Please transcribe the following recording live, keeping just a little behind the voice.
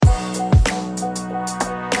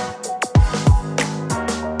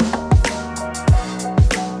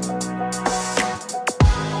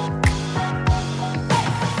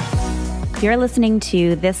You're listening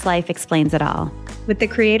to This Life Explains It All with the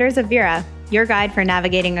creators of Vera, your guide for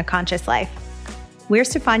navigating a conscious life. We're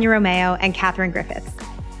Stefania Romeo and Catherine Griffiths.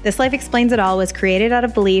 This Life Explains It All was created out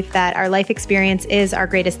of belief that our life experience is our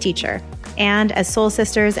greatest teacher. And as soul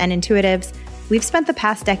sisters and intuitives, we've spent the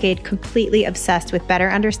past decade completely obsessed with better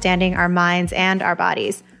understanding our minds and our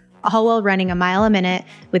bodies, all while running a mile a minute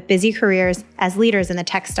with busy careers as leaders in the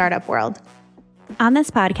tech startup world. On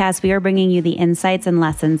this podcast, we are bringing you the insights and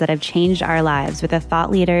lessons that have changed our lives with the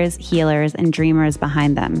thought leaders, healers, and dreamers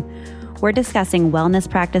behind them. We're discussing wellness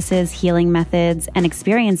practices, healing methods, and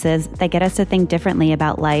experiences that get us to think differently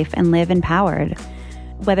about life and live empowered.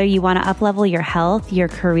 Whether you want to uplevel your health, your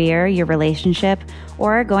career, your relationship,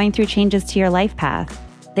 or going through changes to your life path,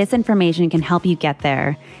 this information can help you get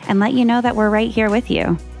there and let you know that we're right here with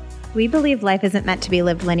you. We believe life isn't meant to be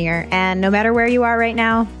lived linear, and no matter where you are right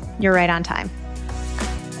now, you're right on time.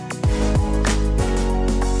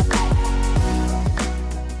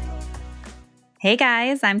 Hey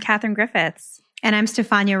guys, I'm Catherine Griffiths. And I'm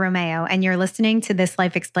Stefania Romeo, and you're listening to This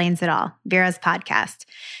Life Explains It All, Vera's podcast.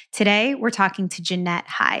 Today, we're talking to Jeannette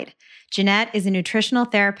Hyde. Jeannette is a nutritional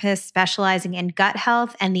therapist specializing in gut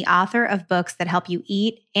health and the author of books that help you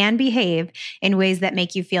eat and behave in ways that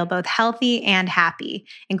make you feel both healthy and happy,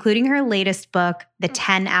 including her latest book, The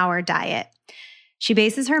 10-Hour Diet. She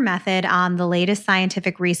bases her method on the latest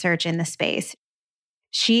scientific research in the space.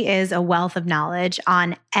 She is a wealth of knowledge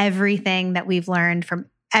on everything that we've learned from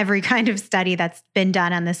every kind of study that's been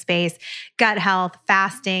done on this space, gut health,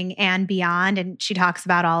 fasting, and beyond. And she talks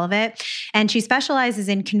about all of it. And she specializes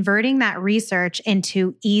in converting that research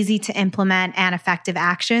into easy to implement and effective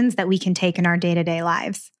actions that we can take in our day-to-day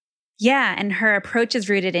lives. Yeah, and her approach is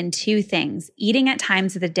rooted in two things: eating at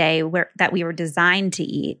times of the day that we were designed to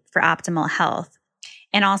eat for optimal health,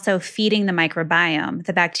 and also feeding the microbiome,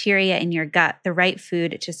 the bacteria in your gut, the right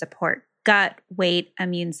food to support gut, weight,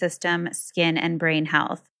 immune system, skin, and brain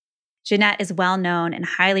health. Jeannette is well known and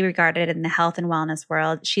highly regarded in the health and wellness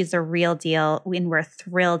world. She's a real deal, and we're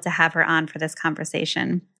thrilled to have her on for this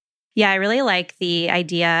conversation. Yeah, I really like the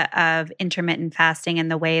idea of intermittent fasting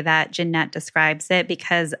and the way that Jeannette describes it,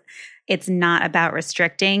 because it's not about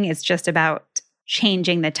restricting, it's just about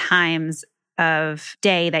changing the times of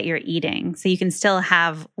day that you're eating. So you can still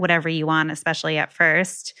have whatever you want, especially at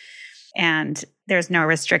first. And there's no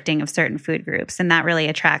restricting of certain food groups. And that really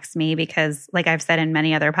attracts me because, like I've said in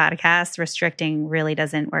many other podcasts, restricting really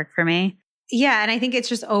doesn't work for me. Yeah. And I think it's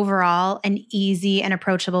just overall an easy and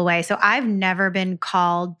approachable way. So I've never been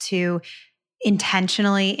called to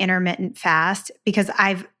intentionally intermittent fast because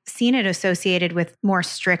I've seen it associated with more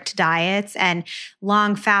strict diets and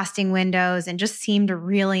long fasting windows and just seemed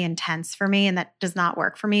really intense for me. And that does not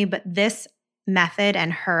work for me. But this method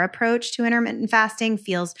and her approach to intermittent fasting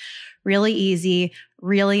feels really easy,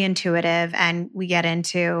 really intuitive, and we get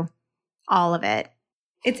into all of it.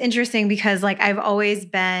 It's interesting because I've always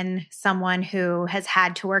been someone who has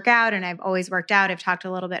had to work out and I've always worked out. I've talked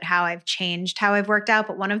a little bit how I've changed how I've worked out,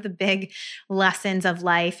 but one of the big lessons of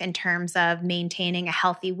life in terms of maintaining a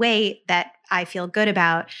healthy weight that I feel good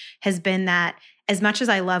about has been that as much as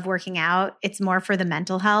I love working out, it's more for the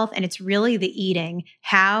mental health, and it's really the eating,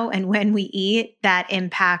 how and when we eat, that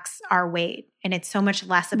impacts our weight. And it's so much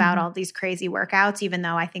less about all these crazy workouts, even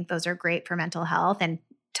though I think those are great for mental health and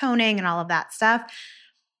toning and all of that stuff.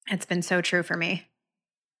 It's been so true for me.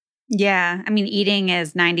 Yeah. I mean, eating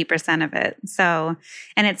is 90% of it. So,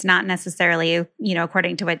 and it's not necessarily,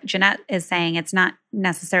 according to what Jeannette is saying, it's not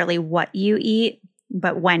necessarily what you eat,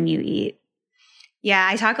 but when you eat. Yeah,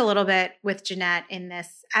 I talk a little bit with Jeannette in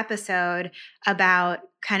this episode about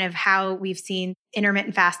kind of how we've seen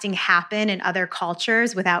intermittent fasting happen in other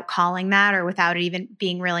cultures without calling that or without it even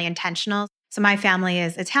being really intentional. So my family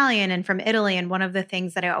is Italian and from Italy. And one of the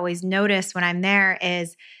things that I always notice when I'm there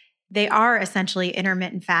is they are essentially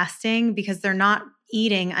intermittent fasting because they're not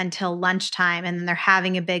eating until lunchtime and then they're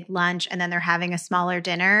having a big lunch and then they're having a smaller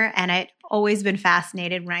dinner. And I've always been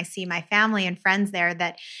fascinated when I see my family and friends there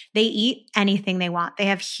that they eat anything they want. They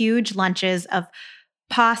have huge lunches of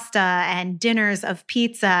pasta and dinners of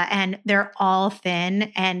pizza, and they're all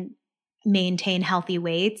thin and maintain healthy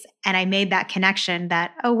weights. And I made that connection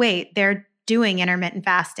that, oh, wait, they're doing intermittent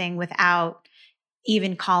fasting without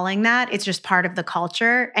even calling that. It's just part of the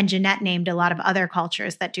culture. And Jeannette named a lot of other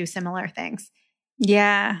cultures that do similar things.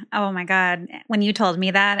 Yeah. Oh my God. When you told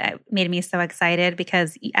me that, it made me so excited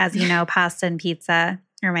because, as you know, pasta and pizza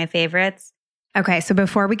are my favorites. Okay. So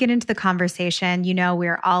before we get into the conversation,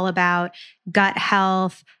 we're all about gut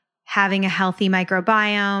health, having a healthy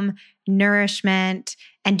microbiome, nourishment,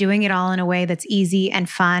 and doing it all in a way that's easy and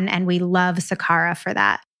fun. And we love Sakara for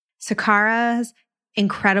that. Sakara's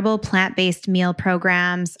Incredible plant-based meal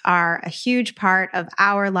programs are a huge part of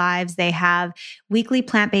our lives. They have weekly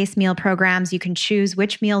plant-based meal programs. You can choose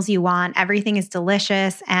which meals you want. Everything is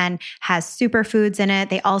delicious and has superfoods in it.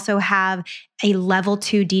 They also have a level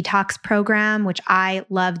 2 detox program, which I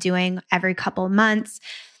love doing every couple of months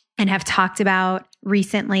and have talked about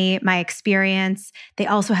recently my experience. They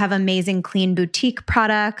also have amazing clean boutique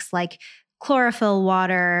products like chlorophyll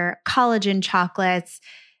water, collagen chocolates.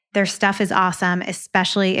 Their stuff is awesome,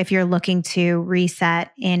 especially if you're looking to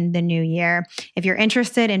reset in the new year. If you're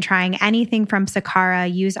interested in trying anything from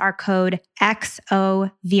Sakara, use our code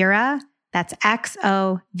XOVIRA. That's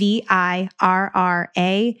XOVIRRA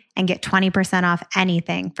and get 20% off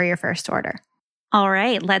anything for your first order. All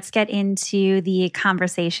right, let's get into the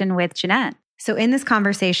conversation with Jeannette. So in this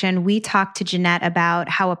conversation, we talked to Jeannette about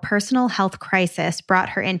how a personal health crisis brought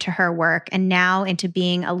her into her work and now into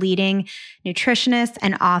being a leading nutritionist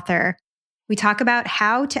and author. We talk about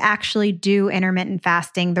how to actually do intermittent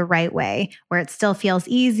fasting the right way, where it still feels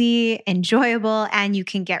easy, enjoyable, and you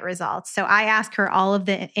can get results. So I ask her all of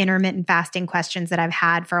the intermittent fasting questions that I've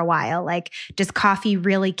had for a while, like, does coffee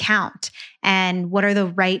really count? And what are the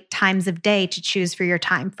right times of day to choose for your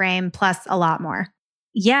time frame, plus a lot more.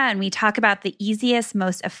 Yeah, and we talk about the easiest,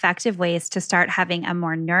 most effective ways to start having a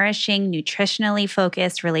more nourishing, nutritionally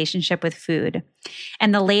focused relationship with food,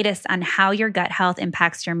 and the latest on how your gut health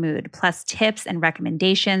impacts your mood, plus tips and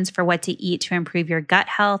recommendations for what to eat to improve your gut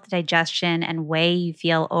health, digestion, and way you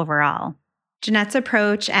feel overall. Jeannette's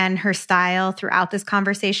approach and her style throughout this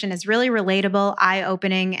conversation is really relatable,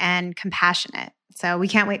 eye-opening, and compassionate. So we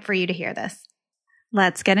can't wait for you to hear this.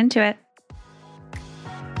 Let's get into it.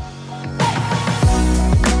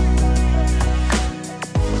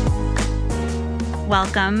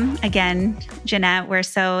 Welcome again, Jeannette. We're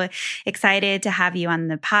so excited to have you on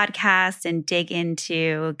the podcast and dig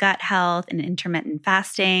into gut health and intermittent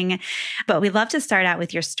fasting. But we'd love to start out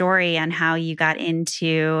with your story on how you got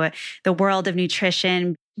into the world of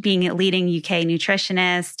nutrition, being a leading UK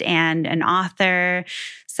nutritionist and an author.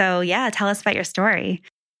 So yeah, tell us about your story.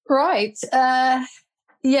 Right.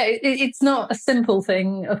 It's not a simple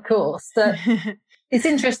thing, of course. But it's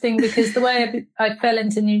interesting because the way I fell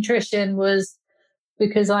into nutrition was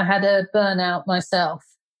because I had a burnout myself.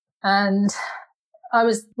 And I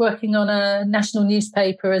was working on a national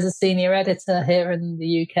newspaper as a senior editor here in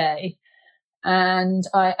the UK. And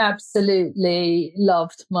I absolutely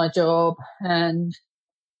loved my job and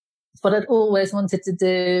it's what I'd always wanted to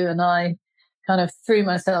do. And I kind of threw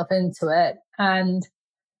myself into it. And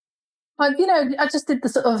I just did the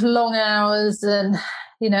sort of long hours and,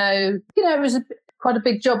 it was quite a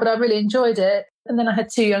big job, but I really enjoyed it. And then I had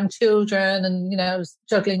 2 young children and, I was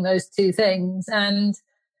juggling those 2 things. And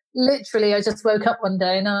literally, I just woke up one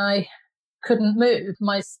day and I couldn't move.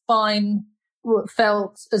 My spine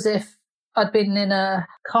felt as if I'd been in a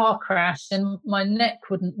car crash and my neck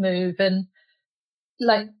wouldn't move. And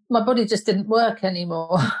like my body just didn't work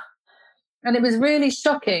anymore. And it was really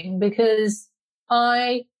shocking because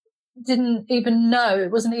I didn't even know, it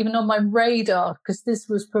wasn't even on my radar because this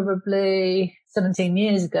was probably 17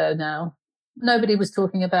 years ago now. Nobody was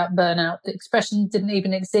talking about burnout. The expression didn't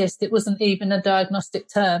even exist. It wasn't even a diagnostic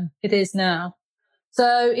term. It is now.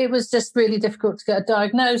 So it was just really difficult to get a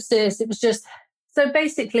diagnosis. It was just, so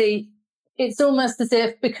basically it's almost as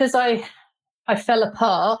if because I fell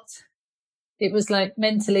apart, it was like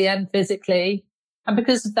mentally and physically. And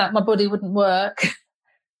because of that, my body wouldn't work.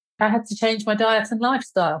 I had to change my diet and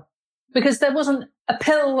lifestyle because there wasn't a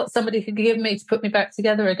pill that somebody could give me to put me back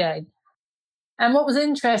together again. And what was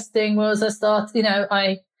interesting was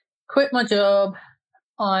I quit my job.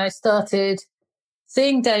 I started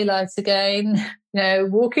seeing daylight again,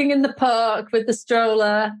 walking in the park with the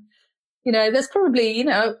stroller. There's probably,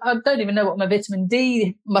 I don't even know what my vitamin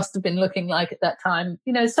D must have been looking like at that time.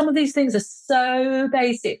 Some of these things are so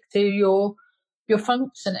basic to your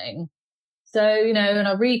functioning. So, and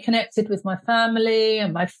I reconnected with my family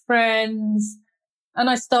and my friends and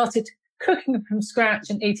I started cooking from scratch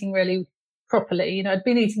and eating really properly. I'd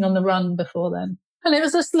been eating on the run before then. And it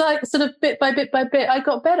was just like sort of bit by bit, I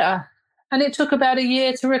got better. And it took about a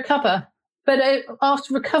year to recover. But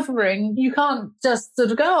after recovering, you can't just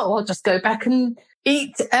sort of go, I'll just go back and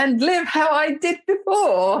eat and live how I did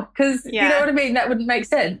before. Because you know what I mean? That wouldn't make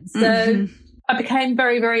sense. So I became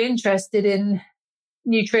very, very interested in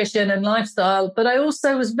nutrition and lifestyle. But I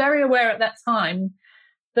also was very aware at that time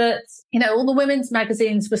that, all the women's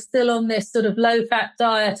magazines were still on this sort of low fat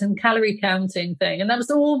diet and calorie counting thing. And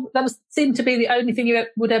that seemed to be the only thing you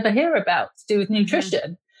would ever hear about to do with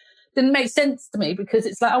nutrition. Didn't make sense to me because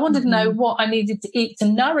it's like, I wanted to know what I needed to eat to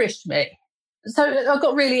nourish me. So I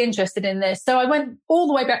got really interested in this. So I went all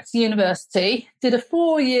the way back to university, did a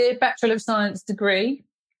 4-year Bachelor of Science degree.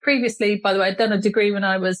 Previously, by the way, I'd done a degree when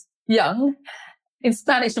I was young in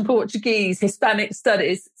Spanish and Portuguese, Hispanic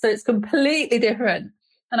studies. So it's completely different.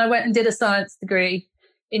 And I went and did a science degree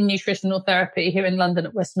in nutritional therapy here in London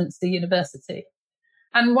at Westminster University.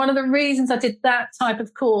 And one of the reasons I did that type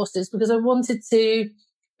of course is because I wanted to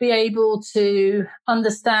be able to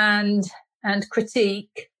understand and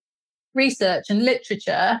critique research and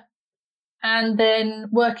literature and then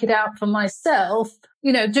work it out for myself,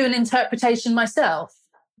 do an interpretation myself,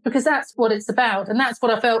 because that's what it's about. And that's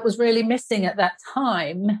what I felt was really missing at that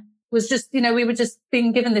time, was just, we were just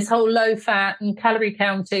being given this whole low fat and calorie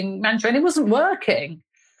counting mantra, and it wasn't working.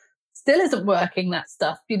 Still isn't working, that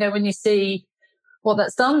stuff, when you see what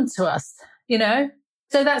that's done to us,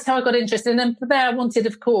 So that's how I got interested. And then from there, I wanted,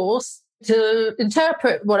 of course, to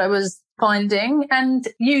interpret what I was finding and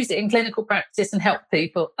use it in clinical practice and help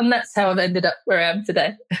people. And that's how I've ended up where I am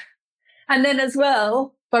today. And then as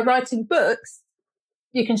well, by writing books,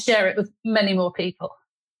 you can share it with many more people.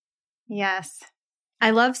 Yes.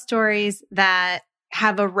 I love stories that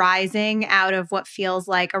have a rising out of what feels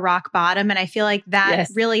like a rock bottom. And I feel like that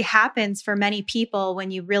really happens for many people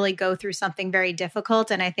when you really go through something very difficult.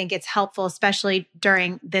 And I think it's helpful, especially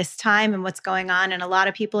during this time and what's going on, and a lot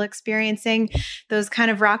of people experiencing those kind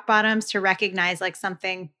of rock bottoms, to recognize like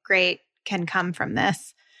something great can come from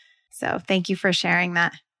this. So thank you for sharing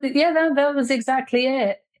that. Yeah, that was exactly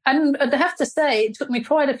it. And I have to say, it took me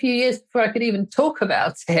quite a few years before I could even talk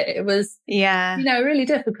about it. It was, really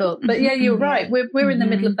difficult. But yeah, you're right. We're in the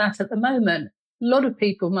middle of that at the moment. A lot of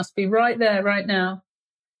people must be right there right now.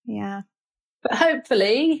 Yeah. But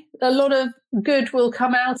hopefully a lot of good will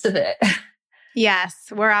come out of it.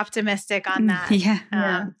 Yes, we're optimistic on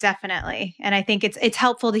that. Definitely. And I think it's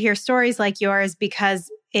helpful to hear stories like yours, because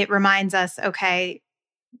it reminds us, okay,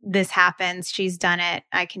 this happens, she's done it,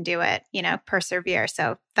 I can do it, persevere.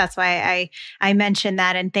 So that's why I mentioned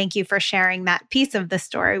that. And thank you for sharing that piece of the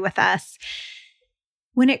story with us.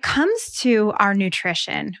 When it comes to our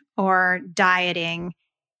nutrition or dieting,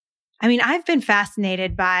 I mean, I've been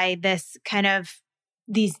fascinated by this kind of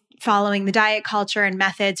these following the diet culture and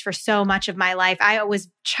methods for so much of my life. I was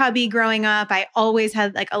chubby growing up. I always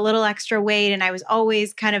had like a little extra weight, and I was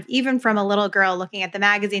always kind of, even from a little girl, looking at the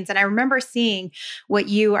magazines. And I remember seeing what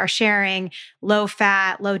you are sharing, low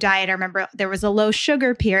fat, low diet. I remember there was a low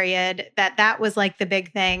sugar period that was like the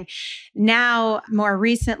big thing. Now, more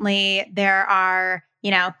recently, there are,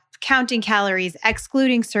 counting calories,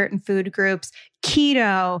 excluding certain food groups,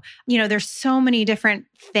 keto. There's so many different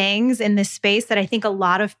things in this space that I think a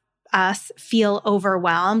lot of us feel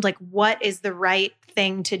overwhelmed. Like, what is the right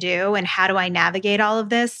thing to do? And how do I navigate all of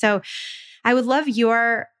this? So I would love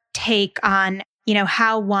your take on,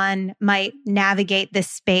 how one might navigate this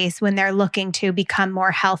space when they're looking to become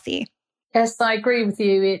more healthy. Yes, I agree with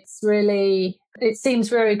you. It seems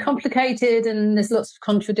very complicated, and there's lots of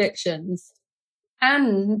contradictions.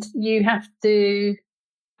 And you have to,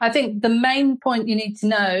 I think the main point you need to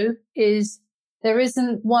know is there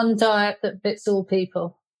isn't one diet that fits all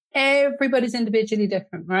people. Everybody's individually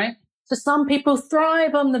different, right? So some people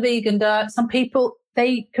thrive on the vegan diet. Some people,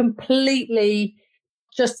 they completely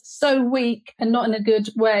just so weak and not in a good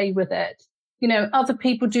way with it. Other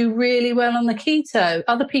people do really well on the keto.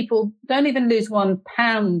 Other people don't even lose 1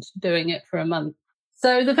 pound doing it for a month.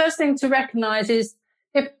 So the first thing to recognize is,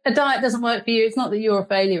 if a diet doesn't work for you, it's not that you're a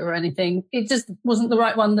failure or anything. It just wasn't the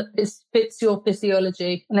right one that fits your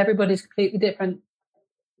physiology, and everybody's completely different.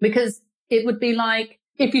 Because it would be like,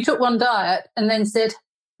 if you took one diet and then said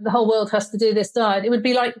the whole world has to do this diet, it would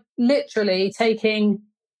be like literally taking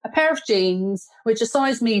a pair of jeans, which are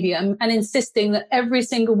size medium, and insisting that every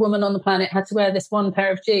single woman on the planet had to wear this one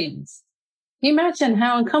pair of jeans. Can you imagine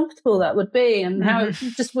how uncomfortable that would be, and how it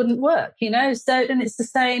just wouldn't work, So, and it's the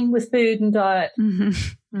same with food and diet.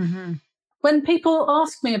 When people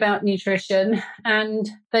ask me about nutrition and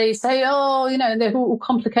they say, they're all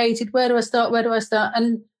complicated, where do I start?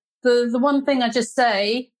 And the one thing I just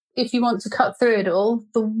say, if you want to cut through it all,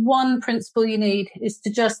 the one principle you need is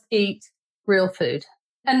to just eat real food.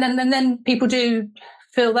 And then people do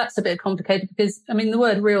feel that's a bit complicated, because, the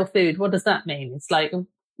word real food, what does that mean? It's like,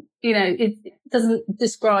 it doesn't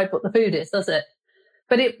describe what the food is, does it?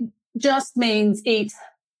 But it just means eat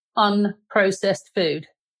unprocessed food.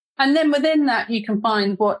 And then within that, you can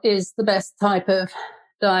find what is the best type of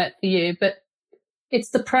diet for you. But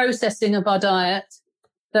it's the processing of our diet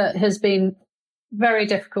that has been very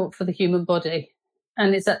difficult for the human body.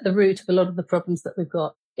 And it's at the root of a lot of the problems that we've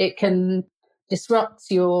got. It can disrupt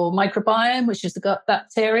your microbiome, which is the gut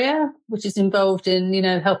bacteria, which is involved in,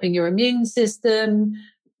 helping your immune system,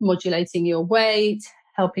 modulating your weight,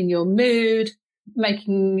 helping your mood,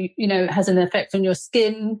 making, has an effect on your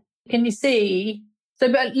skin. Can you see?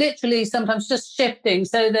 So, but literally sometimes just shifting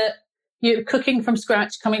so that you're cooking from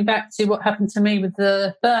scratch, coming back to what happened to me with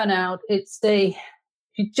the burnout.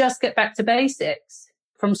 You just get back to basics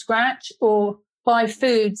from scratch or buy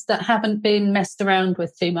foods that haven't been messed around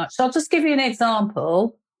with too much. So I'll just give you an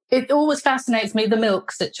example. It always fascinates me, the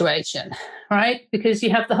milk situation, right? Because you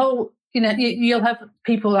have the whole, you'll have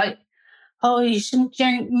people like, oh, you shouldn't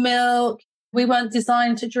drink milk. We weren't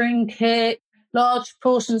designed to drink it. Large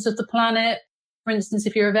portions of the planet, for instance,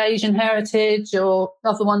 if you're of Asian heritage or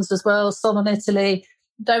other ones as well, southern Italy,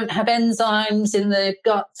 don't have enzymes in the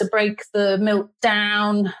gut to break the milk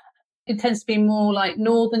down. It tends to be more like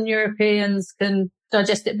Northern Europeans can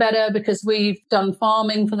digest it better because we've done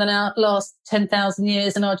farming for the last 10,000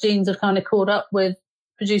 years and our genes have kind of caught up with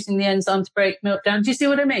producing the enzyme to break milk down. Do you see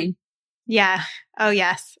what I mean? Yeah. Oh,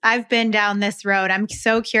 yes. I've been down this road. I'm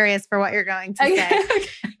so curious for what you're going to say.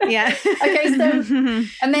 Yeah. Okay. So,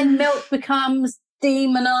 and then milk becomes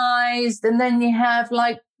demonized, and then you have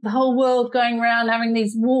like the whole world going around having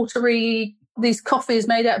these coffees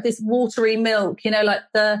made out of this watery milk, like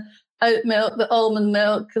the oat milk, the almond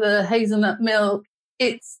milk, the hazelnut milk.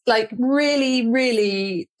 It's like really,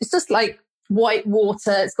 really, it's just like white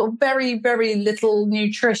water. It's got very, very little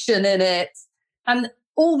nutrition in it. And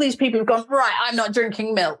all these people have gone, right, I'm not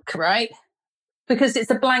drinking milk, right? Because it's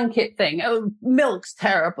a blanket thing. Oh, milk's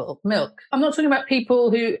terrible. Milk. I'm not talking about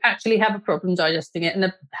people who actually have a problem digesting it and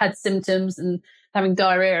have had symptoms and having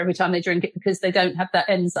diarrhea every time they drink it because they don't have that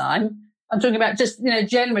enzyme. I'm talking about just,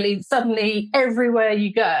 generally, suddenly everywhere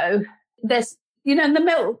you go, there's, and the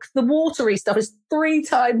milk, the watery stuff is 3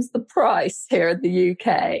 times the price here in the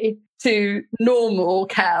UK to normal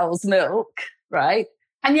cow's milk, right?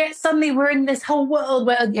 And yet suddenly we're in this whole world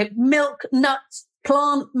where milk, nuts,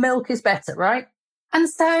 plant milk is better, right? And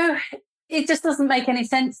so it just doesn't make any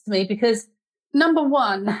sense to me because, number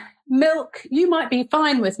one, milk, you might be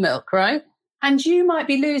fine with milk, right? And you might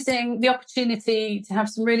be losing the opportunity to have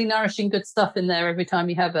some really nourishing good stuff in there every time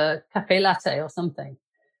you have a cafe latte or something.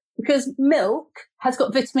 Because milk has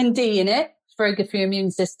got vitamin D in it. It's very good for your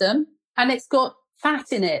immune system. And it's got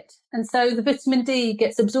fat in it. And so the vitamin D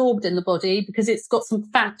gets absorbed in the body because it's got some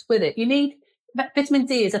fat with it. Vitamin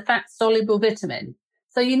D is a fat soluble vitamin.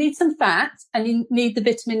 So you need some fat and you need the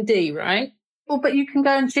vitamin D, right? Well, but you can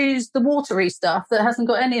go and choose the watery stuff that hasn't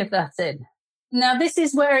got any of that in. Now, this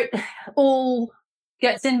is where it all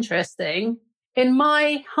gets interesting. In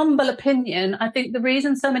my humble opinion, I think the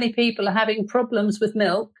reason so many people are having problems with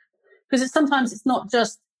milk, because sometimes it's not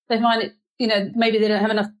just they find it, maybe they don't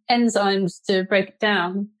have enough enzymes to break it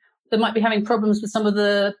down. They might be having problems with some of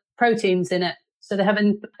the proteins in it. So they have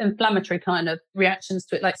inflammatory kind of reactions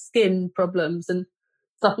to it, like skin problems and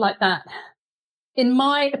stuff like that. In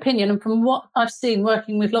my opinion, and from what I've seen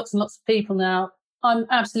working with lots and lots of people now, I'm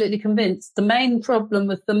absolutely convinced the main problem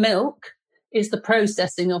with the milk is the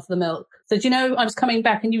processing of the milk. So I was coming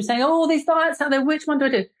back and you were saying, oh, these diets out there, which one do I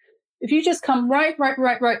do? If you just come right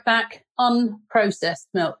back, unprocessed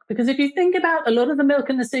milk. Because if you think about a lot of the milk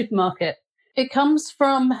in the supermarket, it comes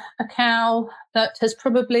from a cow that has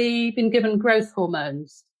probably been given growth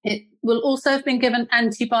hormones. It will also have been given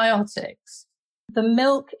antibiotics. The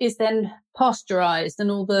milk is then pasteurized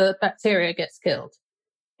and all the bacteria gets killed.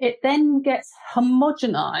 It then gets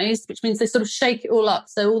homogenized, which means they sort of shake it all up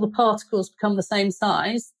so all the particles become the same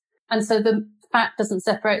size. And so the fat doesn't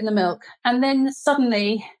separate in the milk. And then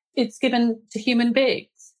suddenly it's given to human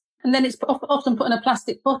beings. And then it's often put in a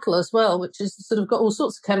plastic bottle as well, which has sort of got all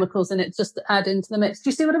sorts of chemicals in it just to add into the mix. Do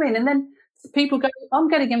you see what I mean? And then people go, I'm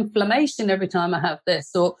getting inflammation every time I have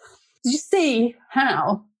this. Or do you see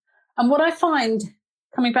how? And what I find,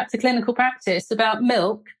 coming back to clinical practice about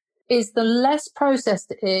milk, is the less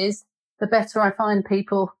processed it is, the better I find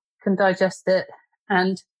people can digest it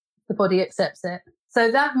and the body accepts it. So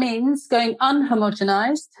that means going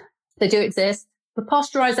unhomogenized. They do exist. The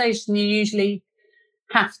pasteurization you usually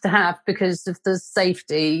have to have because of the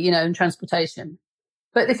safety, and transportation.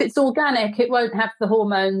 But if it's organic, it won't have the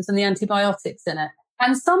hormones and the antibiotics in it.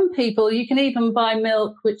 And some people, you can even buy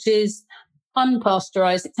milk which is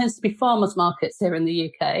unpasteurized. It tends to be farmers markets here in the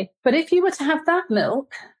UK. But if you were to have that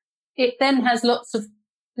milk, it then has lots of,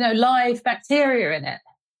 live bacteria in it.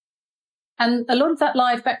 And a lot of that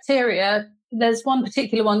live bacteria, there's one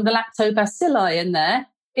particular one, the lactobacilli in there.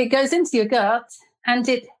 It goes into your gut and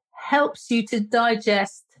it helps you to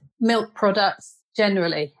digest milk products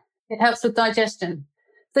generally. It helps with digestion.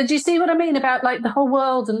 So do you see what I mean about like the whole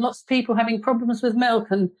world and lots of people having problems with milk?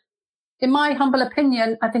 And in my humble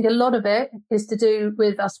opinion, I think a lot of it is to do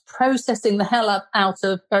with us processing the hell out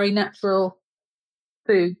of very natural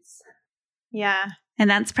foods. Yeah. And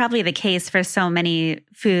that's probably the case for so many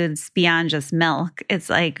foods beyond just milk. It's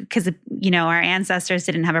like, because, our ancestors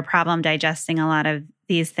didn't have a problem digesting a lot of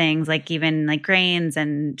these things, like even like grains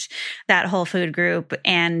and that whole food group.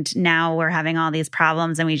 And now we're having all these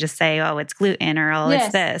problems and we just say, oh, it's gluten or oh, Yes.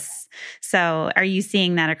 it's this. So are you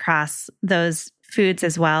seeing that across those foods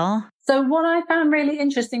as well? So what I found really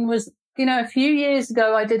interesting was, a few years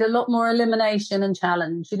ago, I did a lot more elimination and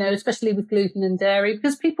challenge, especially with gluten and dairy,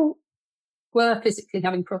 because people were physically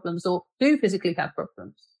having problems or do physically have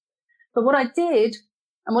problems. But what I did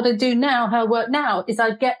and what I do now, how I work now, is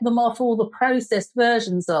I get them off all the processed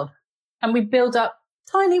versions of, and we build up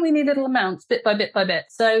tiny, weeny little amounts bit by bit by bit.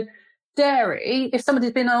 So dairy, if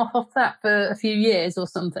somebody's been off that for a few years or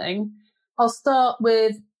something, I'll start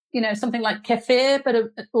with, something like kefir, but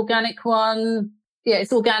an organic one. Yeah,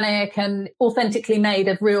 it's organic and authentically made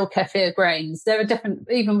of real kefir grains. There are different,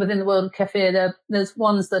 even within the world of kefir, there's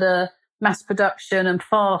ones that are mass production and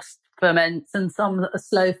fast ferments and some that are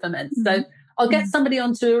slow ferments. So I'll get somebody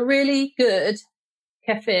onto a really good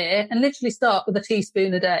kefir and literally start with a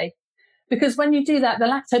teaspoon a day. Because when you do that, the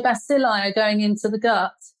lactobacilli are going into the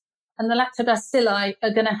gut, and the lactobacilli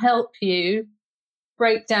are going to help you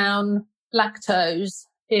break down lactose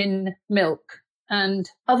in milk and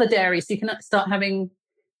other dairy. So you can start having,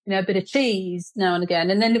 a bit of cheese now and again.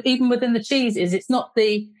 And then even within the cheeses, it's not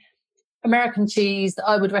the American cheese that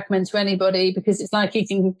I would recommend to anybody because it's like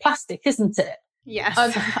eating plastic, isn't it? Yes.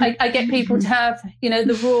 I get people to have,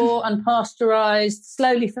 the raw, unpasteurized,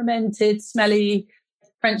 slowly fermented, smelly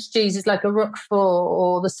French cheeses like a Roquefort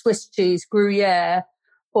or the Swiss cheese, Gruyere,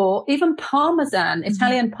 or even Parmesan.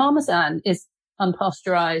 Italian Parmesan is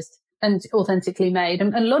unpasteurized and authentically made.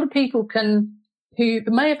 And a lot of people who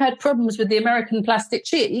may have had problems with the American plastic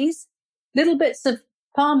cheese, little bits of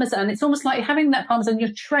Parmesan, it's almost like having that Parmesan, you're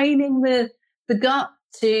training the gut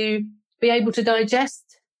to be able to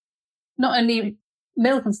digest not only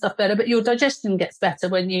milk and stuff better, but your digestion gets better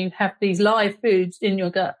when you have these live foods in your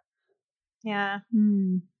gut. Yeah.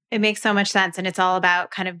 It makes so much sense. And it's all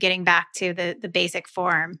about kind of getting back to the basic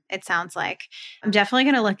form, it sounds like. I'm definitely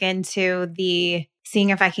going to look into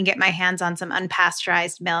seeing if I can get my hands on some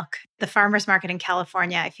unpasteurized milk. The farmer's market in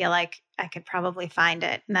California, I feel like I could probably find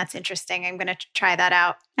it. And that's interesting. I'm going to try that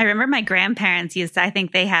out. I remember my grandparents I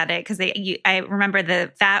think they had it because I remember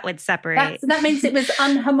the fat would separate. That means it was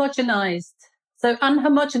unhomogenized. So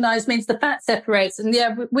unhomogenized means the fat separates. And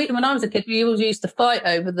yeah, when I was a kid, we always used to fight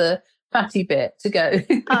over the fatty bit to go.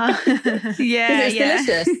 Yeah. It's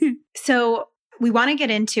delicious. So we want to get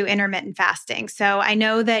into intermittent fasting. So I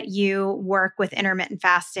know that you work with intermittent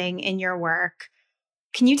fasting in your work.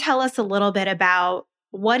 Can you tell us a little bit about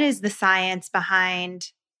what is the science behind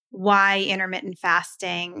why intermittent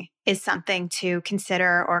fasting is something to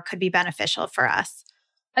consider or could be beneficial for us?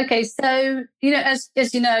 Okay, so,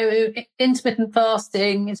 as you know, intermittent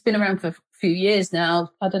fasting, it's been around for a few years now.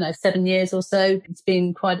 I don't know, 7 years or so. It's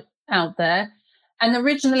been quite out there. And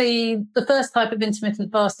originally, the first type of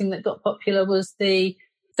intermittent fasting that got popular was the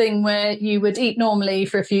thing where you would eat normally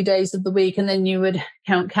for a few days of the week and then you would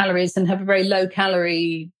count calories and have a very low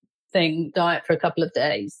calorie diet for a couple of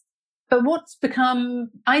days. But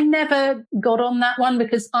I never got on that one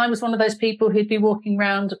because I was one of those people who'd be walking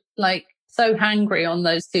around like so hangry on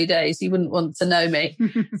those 2 days. You wouldn't want to know me.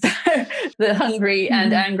 So, the hungry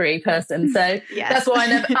and angry person. So That's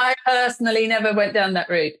why I personally never went down that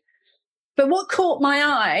route. But what caught my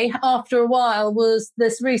eye after a while was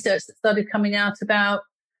this research that started coming out about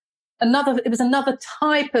another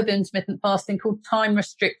type of intermittent fasting called time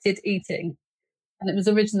restricted eating. And it was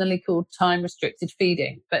originally called time restricted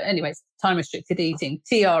feeding. But anyways, time restricted eating,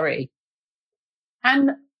 TRE.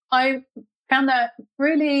 And I found that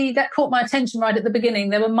caught my attention right at the beginning.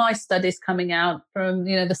 There were mice studies coming out from,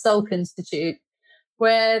 the Salk Institute,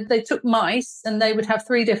 where they took mice and they would have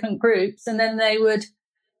 3 different groups and then they would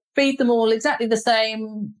feed them all exactly the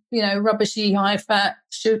same, rubbishy, high fat,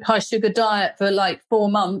 high sugar diet for like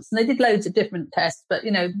 4 months. And they did loads of different tests, but,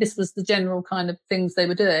 this was the general kind of things they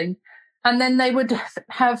were doing. And then they would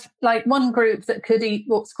have like one group that could eat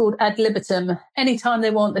what's called ad libitum. Anytime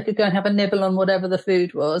they want, they could go and have a nibble on whatever the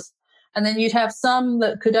food was. And then you'd have some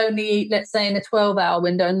that could only eat, let's say, in a 12-hour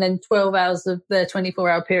window, and then 12 hours of the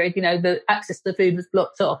 24-hour period, the access to the food was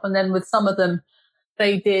blocked off. And then with some of them,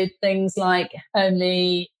 they did things like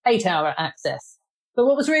only 8-hour access. But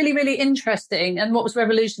what was really, really interesting and what was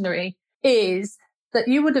revolutionary is that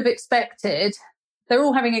you would have expected they're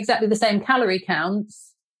all having exactly the same calorie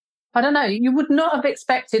counts, I don't know, you would not have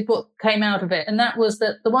expected what came out of it. And that was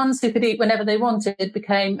that the ones who could eat whenever they wanted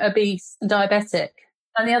became obese and diabetic.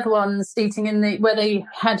 And the other ones eating where they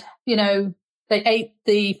had, they ate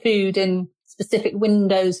the food in specific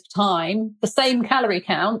windows of time, the same calorie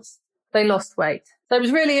counts, they lost weight. So it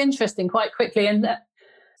was really interesting quite quickly. And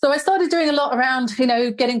so I started doing a lot around,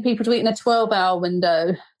 getting people to eat in a 12-hour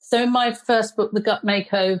window. So in my first book, The Gut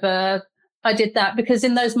Makeover, I did that because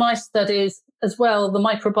in those mice studies as well, the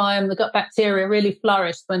microbiome, the gut bacteria really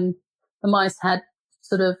flourished when the mice had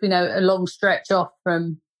sort of, a long stretch off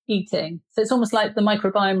from eating. So it's almost like the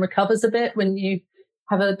microbiome recovers a bit when you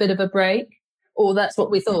have a bit of a break, or that's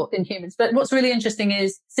what we thought in humans. But what's really interesting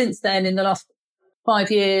is since then, in the last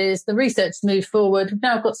 5 years, the research moved forward. We've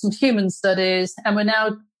now got some human studies and we're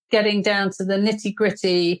now getting down to the nitty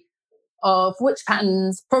gritty of which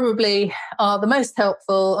patterns probably are the most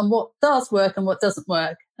helpful and what does work and what doesn't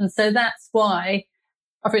work. And so that's why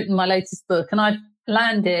I've written my latest book, and I've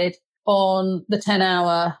landed on the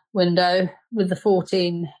 10-hour window with the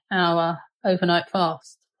 14-hour overnight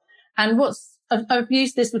fast. And I've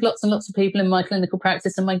used this with lots and lots of people in my clinical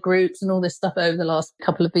practice and my groups and all this stuff over the last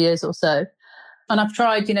couple of years or so. And I've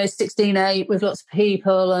tried, 16-8 with lots of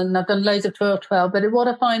people, and I've done loads of 12-12. But what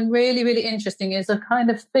I find really, really interesting is I kind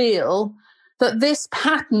of feel that this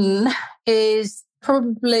pattern is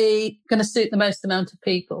probably going to suit the most amount of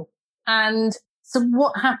people. And so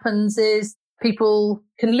what happens is people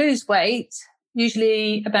can lose weight,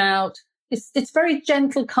 usually it's very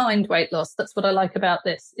gentle, kind weight loss. That's what I like about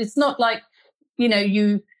this. It's not like,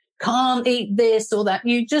 you can't eat this or that.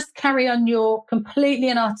 You just carry on your completely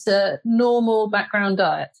and utter normal background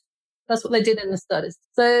diet. That's what they did in the studies.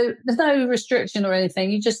 So there's no restriction or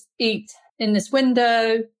anything. You just eat in this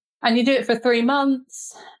window and you do it for 3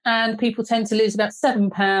 months, and people tend to lose about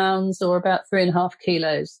 7 pounds or about 3.5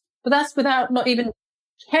 kilos. But that's without not even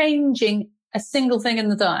changing a single thing in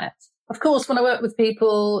the diet. Of course, when I work with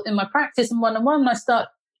people in my practice and one-on-one, I start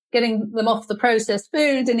getting them off the processed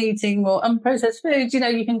food and eating more unprocessed foods,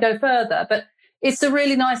 you can go further. But it's a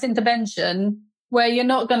really nice intervention where you're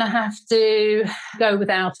not going to have to go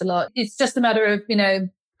without a lot. It's just a matter of,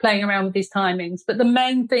 playing around with these timings. But the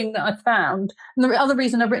main thing that I've found, and the other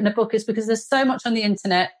reason I've written a book, is because there's so much on the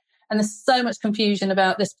internet and there's so much confusion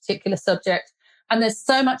about this particular subject. And there's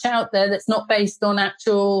so much out there that's not based on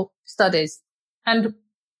actual studies. And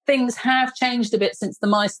things have changed a bit since the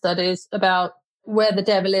mice studies about where the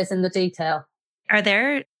devil is in the detail. Are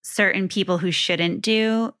there certain people who shouldn't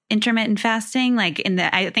do intermittent fasting? I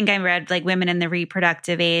think I read women in the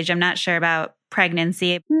reproductive age. I'm not sure about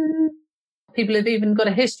pregnancy. People who've even got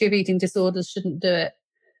a history of eating disorders shouldn't do it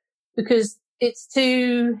because it's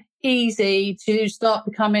too easy to start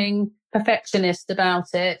becoming perfectionist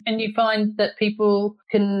about it. And you find that people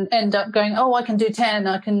can end up going, oh, I can do 10,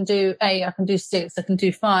 I can do 8, I can do 6, I can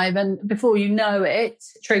do 5. And before you know it,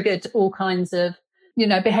 triggered all kinds of,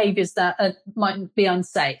 behaviors that might be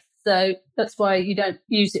unsafe. So that's why you don't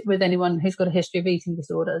use it with anyone who's got a history of eating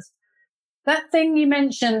disorders. That thing you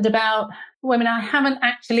mentioned about women, I haven't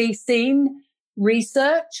actually seen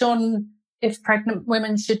research on if pregnant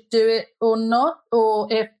women should do it or not,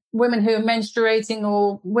 or if women who are menstruating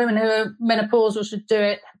or women who are menopausal should do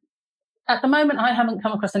it. At the moment, I haven't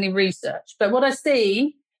come across any research. But what I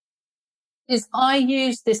see is I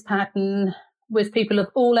use this pattern with people of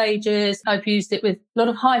all ages. I've used it with a lot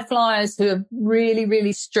of high flyers who are really,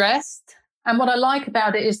 really stressed. And what I like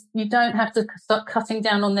about it is you don't have to start cutting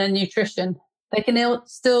down on their nutrition. They can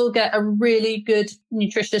still get a really good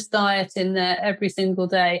nutritious diet in there every single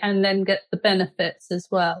day and then get the benefits as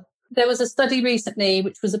well. There was a study recently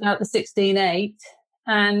which was about the 16-8,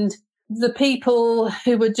 and the people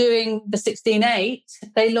who were doing the 16-8,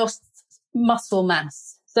 they lost muscle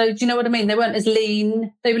mass. So do you know what I mean? They weren't as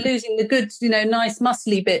lean. They were losing the good, nice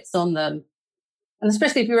muscly bits on them. And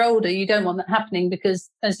especially if you're older, you don't want that happening because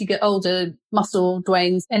as you get older, muscle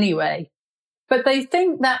wanes anyway. But they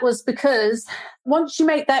think that was because once you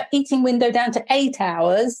make that eating window down to 8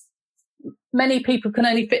 hours, many people can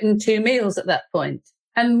only fit in 2 meals at that point.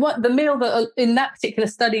 And what the meal that in that particular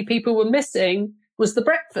study people were missing was the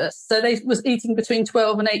breakfast. So they was eating between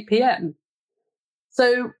 12 and 8 p.m.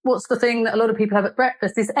 So what's the thing that a lot of people have at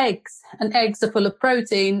breakfast is eggs, and eggs are full of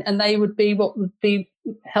protein, and they would be what would be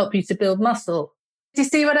help you to build muscle. Do you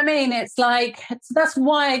see what I mean? It's so that's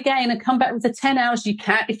why, again, I come back with the 10 hours you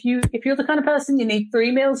can. If you're the kind of person you need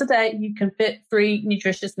 3 meals a day, you can fit 3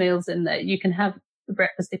 nutritious meals in there. You can have the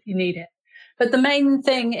breakfast if you need it. But the main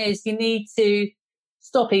thing is you need to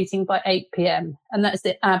stop eating by 8 p.m. And that's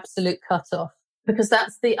the absolute cutoff, because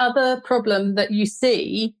that's the other problem that you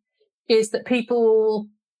see is that people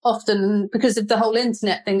often because of the whole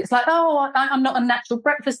internet thing, it's like, oh, I'm not a natural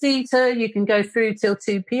breakfast eater. You can go through till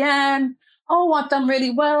 2 p.m. Oh, I've done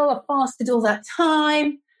really well. I fasted all that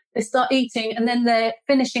time. They start eating and then they're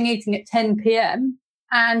finishing eating at 10 p.m.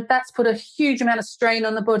 And that's put a huge amount of strain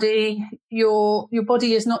on the body. Your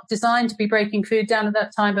body is not designed to be breaking food down at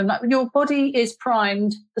that time. And your body is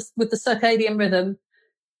primed with the circadian rhythm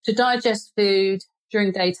to digest food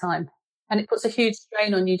during daytime. And it puts a huge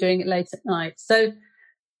strain on you doing it late at night. So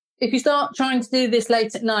if you start trying to do this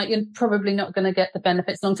late at night, you're probably not going to get the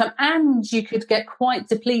benefits long term. And you could get quite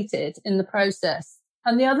depleted in the process.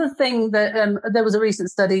 And the other thing that there was a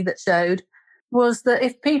recent study that showed was that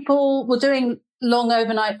if people were doing long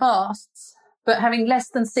overnight fasts, but having less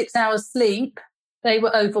than 6 hours sleep, they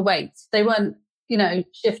were overweight. They weren't,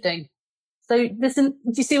 shifting. So do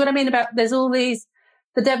you see what I mean about there's all these,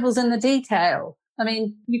 the devil's in the detail. I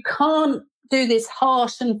mean, you can't do this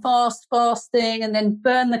harsh and fast fasting and then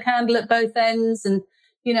burn the candle at both ends and,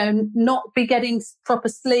 not be getting proper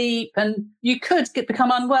sleep, and you could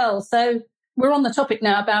become unwell. So we're on the topic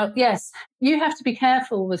now about, yes, you have to be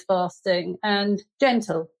careful with fasting, and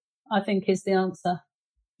gentle, I think, is the answer.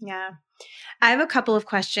 Yeah. I have a couple of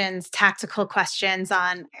questions, tactical questions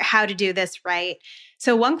on how to do this right.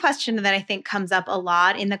 So one question that I think comes up a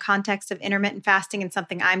lot in the context of intermittent fasting and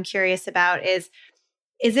something I'm curious about is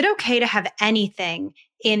it okay to have anything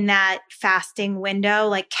in that fasting window?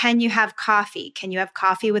 Like, can you have coffee? Can you have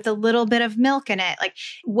coffee with a little bit of milk in it? Like,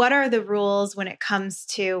 what are the rules when it comes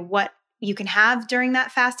to what you can have during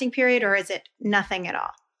that fasting period, or is it nothing at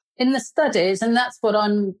all? In the studies, and that's what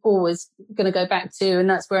I'm always going to go back to, and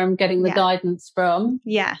that's where I'm getting the guidance from.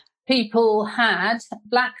 Yeah. People had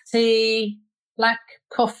black tea, black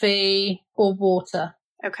coffee, or water.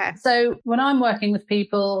 Okay. So when I'm working with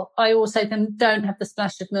people, I always say to them, don't have the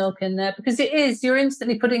splash of milk in there, because you're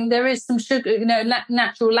instantly there is some sugar,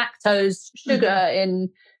 natural lactose sugar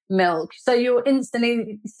in milk. So your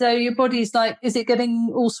body's like, is it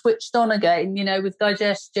getting all switched on again, with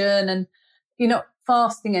digestion, and you're not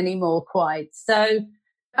fasting anymore quite. So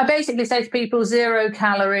I basically say to people 0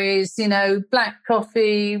 calories, black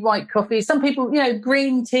coffee, white coffee. Some people,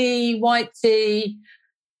 green tea, white tea.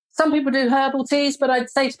 Some people do herbal teas, but I'd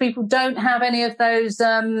say to people, don't have any of those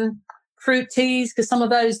fruit teas, because some of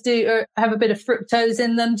those do have a bit of fructose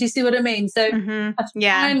in them. Do you see what I mean? So I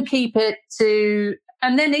try and keep it to,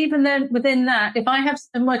 and then even then within that, if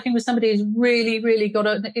I'm working with somebody who's really, really got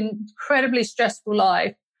an incredibly stressful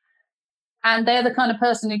life, and they're the kind of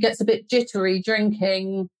person who gets a bit jittery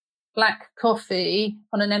drinking black coffee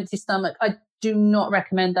on an empty stomach, I do not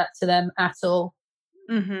recommend that to them at all.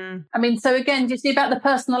 Mm-hmm. I mean, so again, do you see about the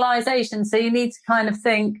personalization? So you need to kind of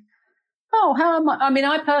think, oh, how am I? I mean,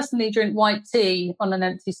 I personally drink white tea on an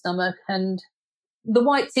empty stomach, and the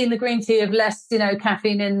white tea and the green tea have less,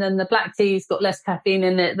 caffeine in than the black tea's got less caffeine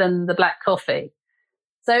in it than the black coffee.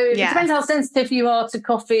 So it depends how sensitive you are to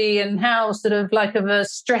coffee and how sort of like of a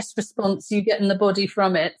stress response you get in the body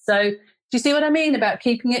from it. So do you see what I mean about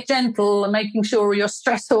keeping it gentle and making sure your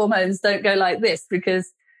stress hormones don't go like this,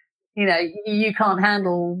 because you can't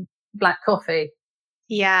handle black coffee.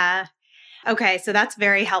 Yeah. Okay. So that's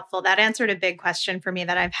very helpful. That answered a big question for me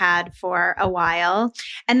that I've had for a while.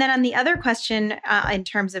 And then on the other question, in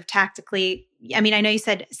terms of tactically, I mean, I know you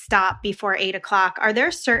said stop before 8 o'clock. Are there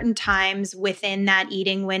certain times within that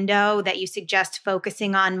eating window that you suggest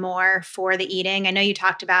focusing on more for the eating? I know you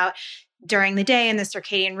talked about during the day and the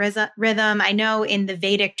circadian rhythm. I know in the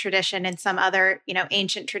Vedic tradition and some other,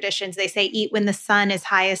 ancient traditions, they say eat when the sun is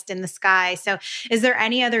highest in the sky. So is there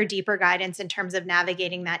any other deeper guidance in terms of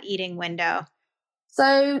navigating that eating window?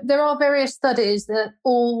 So there are various studies that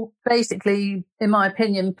all basically, in my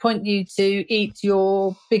opinion, point you to eat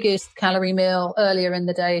your biggest calorie meal earlier in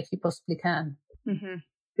the day if you possibly can. Mm-hmm.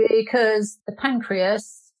 Because the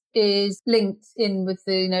pancreas is linked in with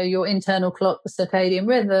your internal clock, the circadian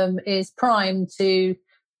rhythm is primed to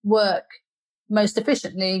work most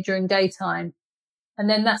efficiently during daytime. And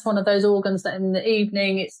then that's one of those organs that in the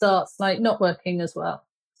evening it starts like not working as well.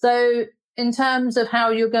 So in terms of how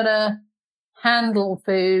you're going to handle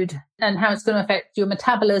food and how it's going to affect your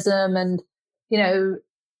metabolism and,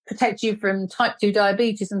 protect you from type 2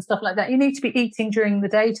 diabetes and stuff like that, you need to be eating during the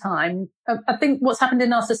daytime. I think what's happened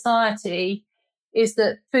in our society is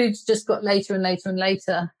that food's just got later and later and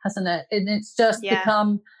later, hasn't it? And it's just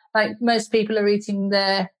become like most people are eating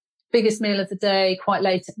their biggest meal of the day quite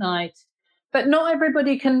late at night. But not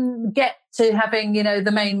everybody can get to having,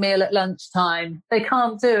 the main meal at lunchtime. They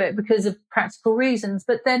can't do it because of practical reasons.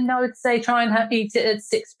 But then I would say try and eat it at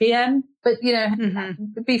 6 p.m. But,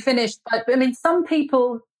 be finished. But I mean, some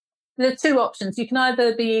people, there are two options. You can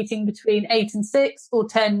either be eating between 8 and 6 or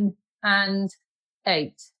 10 and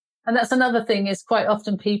 8. And that's another thing, is quite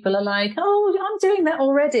often people are like, oh, I'm doing that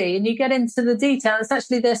already. And you get into the detail. It's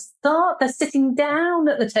actually they're sitting down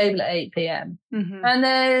at the table at 8 p.m. and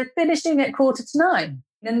they're finishing at 8:45.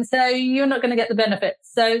 And so you're not going to get the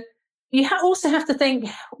benefits. So you also have to think,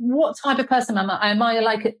 what type of person am I? Am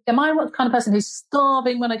I what kind of person who's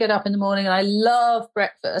starving when I get up in the morning and I love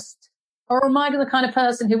breakfast? Or am I the kind of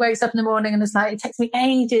person who wakes up in the morning and it's like, it takes me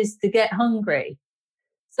ages to get hungry?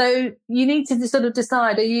 So you need to sort of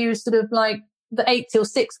decide, are you sort of like the 8 till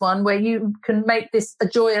 6 one, where you can make this a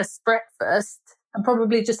joyous breakfast and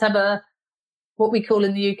probably just have what we call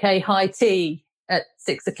in the UK high tea at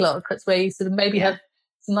 6 o'clock. That's where you sort of maybe have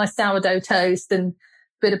some nice sourdough toast and a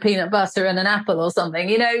bit of peanut butter and an apple or something.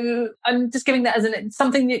 You know, I'm just giving that as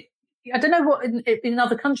something that, I don't know what in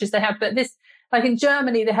other countries they have, but this, like in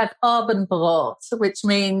Germany, they have Abendbrot, which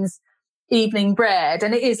means evening bread.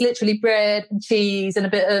 And it is literally bread and cheese and a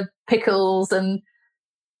bit of pickles, and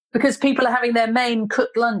because people are having their main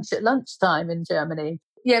cooked lunch at lunchtime in Germany.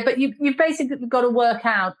 Yeah, but you've basically got to work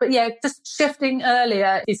out. But yeah, just shifting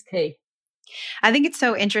earlier is key. I think it's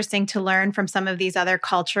so interesting to learn from some of these other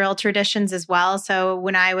cultural traditions as well. So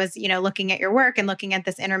when I was, looking at your work and looking at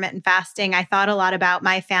this intermittent fasting, I thought a lot about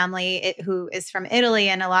my family who is from Italy,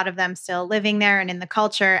 and a lot of them still living there and in the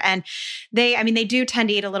culture. And they do tend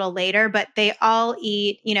to eat a little later, but they all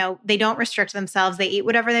eat, they don't restrict themselves. They eat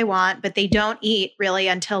whatever they want, but they don't eat really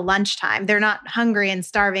until lunchtime. They're not hungry and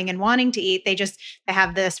starving and wanting to eat. They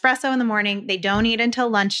have the espresso in the morning. They don't eat until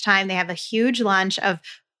lunchtime. They have a huge lunch of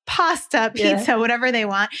pasta, pizza, whatever they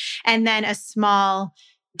want, and then a small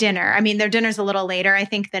dinner. I mean, their dinner's a little later, I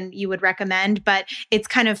think, than you would recommend, but it's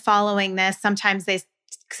kind of following this. Sometimes they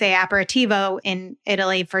say aperitivo in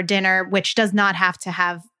Italy for dinner, which does not have to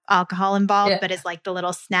have alcohol involved, but is like the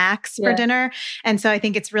little snacks for dinner. And so I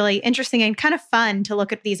think it's really interesting and kind of fun to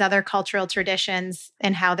look at these other cultural traditions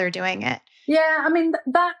and how they're doing it. Yeah, I mean,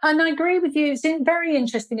 and I agree with you. It's very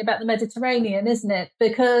interesting about the Mediterranean, isn't it?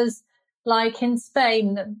 Because like in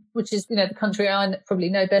Spain, which is, the country I probably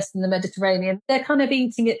know best in the Mediterranean, they're kind of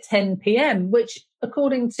eating at 10 p.m., which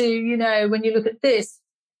according to, when you look at this,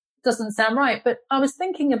 doesn't sound right. But I was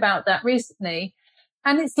thinking about that recently,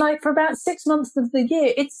 and it's like for about 6 months of the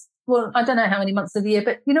year, I don't know how many months of the year,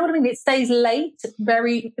 but you know what I mean? It stays late,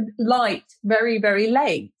 very light, very, very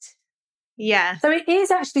late. Yeah. So it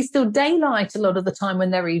is actually still daylight a lot of the time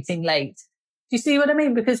when they're eating late. Do you see what I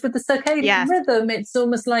mean? Because with the circadian rhythm, it's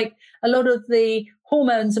almost like a lot of the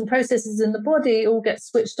hormones and processes in the body all get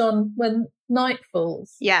switched on when night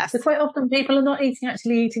falls. Yes. So quite often people are not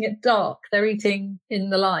actually eating at dark. They're eating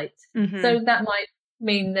in the light. Mm-hmm. So that might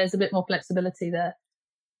mean there's a bit more flexibility there.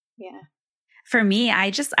 Yeah. For me, I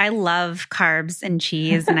love carbs and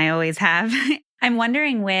cheese, and I always have. I'm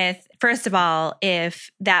wondering first of all, if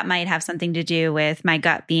that might have something to do with my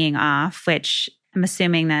gut being off, which I'm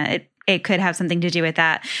assuming that it could have something to do with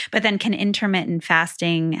that. But then can intermittent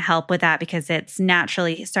fasting help with that, because it's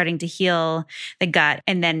naturally starting to heal the gut?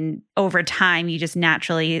 And then over time, you just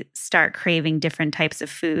naturally start craving different types of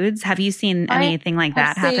foods. Have you seen anything like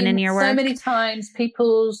that happen in your work? So many times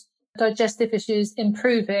people's digestive issues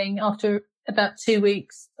improving after about 2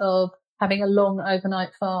 weeks of having a long overnight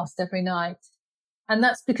fast every night. And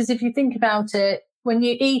that's because if you think about it, when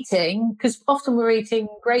you're eating, because often we're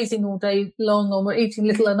grazing all day long, or we're eating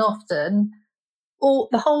little and often,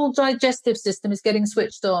 the whole digestive system is getting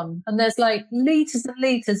switched on. And there's like liters and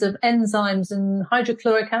liters of enzymes and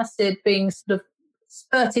hydrochloric acid being sort of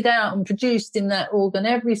spurted out and produced in that organ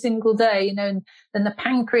every single day, and then the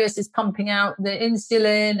pancreas is pumping out the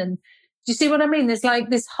insulin. And do you see what I mean? There's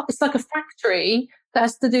like this, it's like a factory that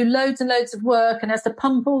has to do loads and loads of work and has to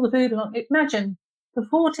pump all the food along. Imagine for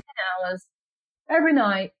 14 hours, every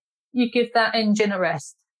night, you give that engine a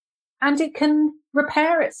rest, and it can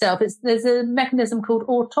repair itself. There's a mechanism called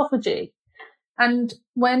autophagy. And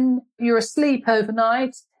when you're asleep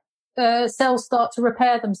overnight, cells start to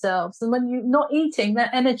repair themselves. And when you're not eating,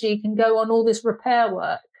 that energy can go on all this repair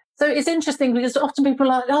work. So it's interesting because often people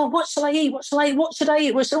are like, oh, what shall I eat? What shall I eat? What should I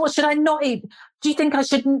eat? What should I not eat? Do you think I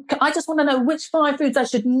shouldn't? I just want to know which 5 foods I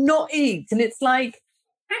should not eat. And it's like,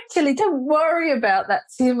 actually, don't worry about that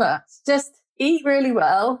too much. Just eat really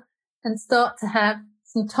well and start to have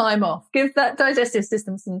some time off. Give that digestive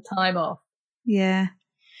system some time off. Yeah.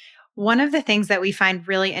 One of the things that we find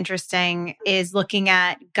really interesting is looking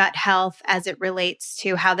at gut health as it relates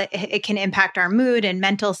to how it can impact our mood and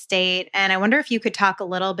mental state. And I wonder if you could talk a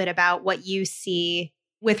little bit about what you see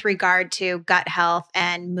with regard to gut health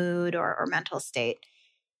and mood or mental state.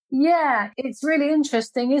 Yeah, it's really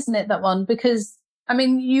interesting, isn't it, that one? Because I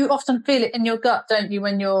mean, you often feel it in your gut, don't you,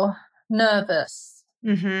 when you're nervous?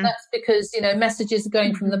 Mm-hmm. That's because, messages are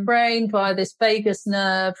going from the brain via this vagus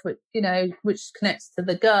nerve, which connects to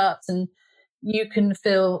the gut, and you can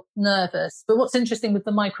feel nervous. But what's interesting with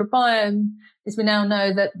the microbiome is we now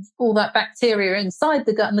know that all that bacteria inside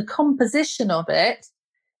the gut and the composition of it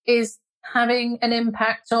is having an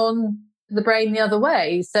impact on the brain the other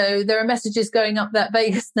way. So there are messages going up that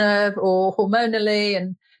vagus nerve or hormonally,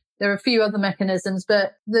 and there are a few other mechanisms,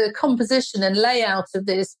 but the composition and layout of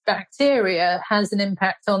this bacteria has an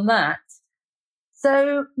impact on that.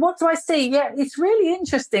 So what do I see? Yeah, it's really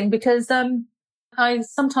interesting because I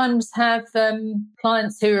sometimes have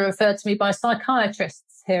clients who are referred to me by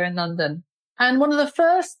psychiatrists here in London. And one of the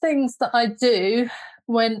first things that I do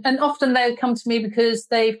and often they come to me because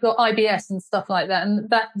they've got IBS and stuff like that. And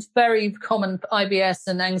that's very common for IBS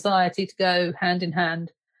and anxiety to go hand in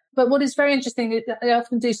hand. But what is very interesting is I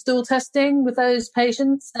often do stool testing with those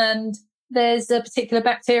patients, and there's a particular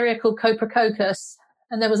bacteria called Coprococcus.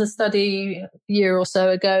 And there was a study a year or so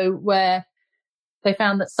ago where they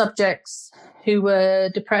found that subjects who were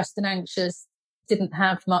depressed and anxious didn't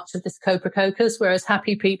have much of this Coprococcus, whereas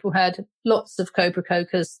happy people had lots of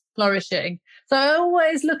Coprococcus flourishing. So I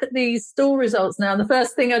always look at these stool results now. And the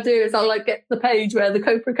first thing I do is I'll get the page where the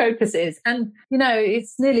Coprococcus is. And,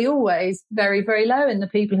 it's nearly always very, very low in the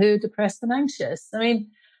people who are depressed and anxious. I mean,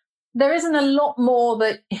 there isn't a lot more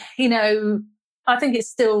that, I think it's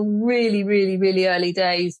still really, really, really early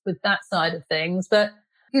days with that side of things. But,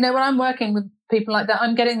 when I'm working with people like that,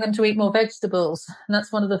 I'm getting them to eat more vegetables. And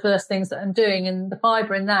that's one of the first things that I'm doing. And the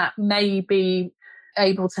fibre in that may be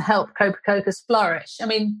able to help Coprococcus flourish. I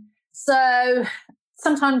mean, so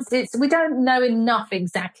sometimes we don't know enough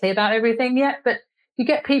exactly about everything yet, but you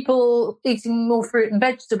get people eating more fruit and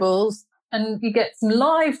vegetables, and you get some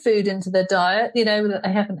live food into their diet, that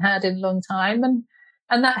they haven't had in a long time.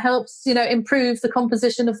 And that helps, improve the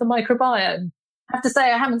composition of the microbiome. I have to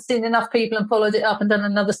say I haven't seen enough people and followed it up and done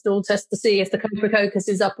another stool test to see if the Coprococcus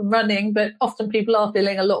is up and running, but often people are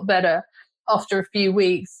feeling a lot better after a few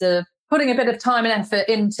weeks of putting a bit of time and effort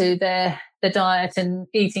into their diet and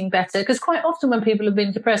eating better. Because quite often when people have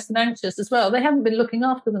been depressed and anxious as well, they haven't been looking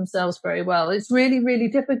after themselves very well. It's really, really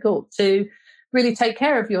difficult to really take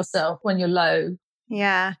care of yourself when you're low.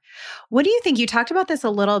 Yeah. What do you think? You talked about this a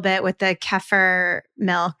little bit with the kefir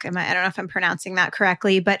milk. I don't know if I'm pronouncing that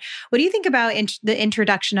correctly, but what do you think about the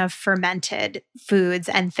introduction of fermented foods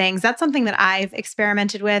and things? That's something that I've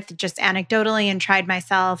experimented with just anecdotally and tried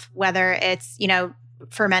myself, whether it's,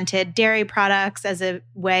 fermented dairy products as a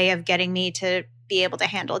way of getting me to be able to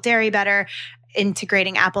handle dairy better,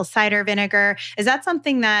 integrating apple cider vinegar. Is that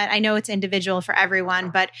something that I know it's individual for everyone,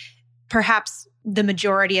 but perhaps the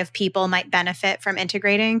majority of people might benefit from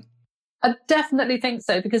integrating? I definitely think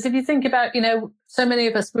so, because if you think about, so many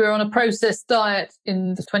of us, we were on a processed diet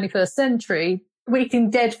in the 21st century, we're eating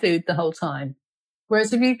dead food the whole time.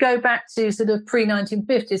 Whereas if you go back to sort of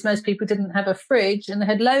pre-1950s, most people didn't have a fridge and they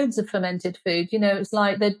had loads of fermented food. It's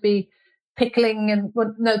like they'd be pickling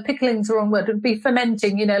pickling's the wrong word. It would be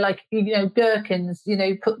fermenting, gherkins,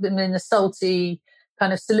 put them in a salty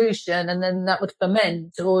kind of solution and then that would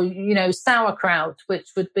ferment, or, sauerkraut,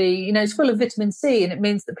 which would be, it's full of vitamin C, and it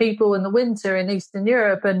means that people in the winter in Eastern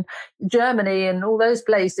Europe and Germany and all those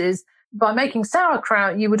places, by making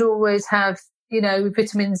sauerkraut, you would always have,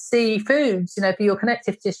 vitamin C foods, for your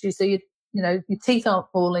connective tissue. So your teeth aren't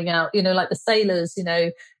falling out, like the sailors,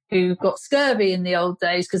 who got scurvy in the old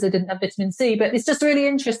days because they didn't have vitamin C. But it's just really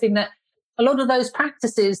interesting that a lot of those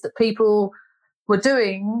practices that people were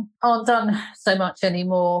doing aren't done so much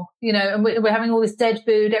anymore, and we're having all this dead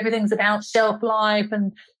food. Everything's about shelf life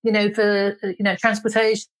and, for,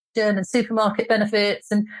 transportation and supermarket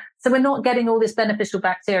benefits. And so we're not getting all this beneficial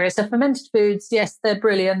bacteria. So fermented foods, yes, they're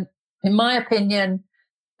brilliant. In my opinion,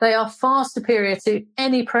 they are far superior to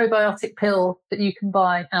any probiotic pill that you can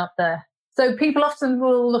buy out there. So people often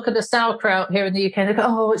will look at a sauerkraut here in the UK and they go,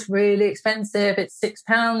 oh, it's really expensive. It's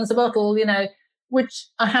 £6 a bottle, which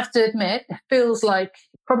I have to admit feels like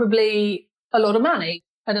probably a lot of money.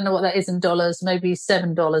 I don't know what that is in dollars, maybe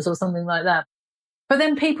 $7 or something like that. But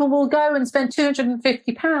then people will go and spend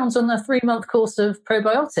 £250 on a 3-month course of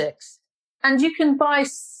probiotics. And you can buy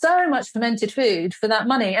so much fermented food for that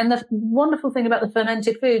money. And the wonderful thing about the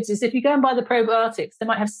fermented foods is if you go and buy the probiotics, they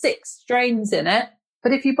might have 6 strains in it.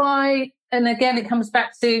 But if you buy, and again, it comes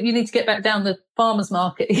back to, you need to get back down the farmer's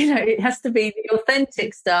market. It has to be the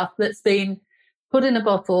authentic stuff that's been put in a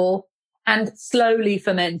bottle and slowly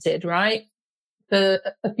fermented, right, for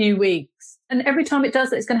a few weeks. And every time it does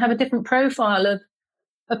that, it's going to have a different profile of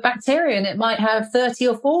bacteria. And it might have 30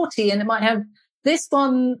 or 40, and it might have this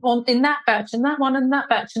one in that batch and that one in that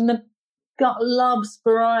batch, and the gut loves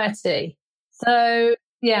variety. So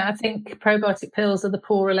yeah, I think probiotic pills are the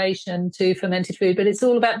poor relation to fermented food, but it's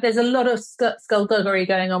all about, there's a lot of skullduggery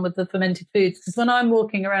going on with the fermented foods, because when I'm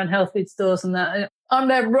walking around health food stores and that, I'm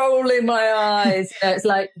there rolling my eyes. It's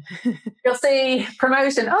like, you'll see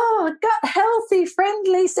promotion, gut healthy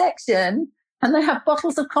friendly section, and they have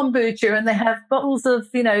bottles of kombucha and they have bottles of,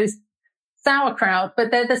 sauerkraut, but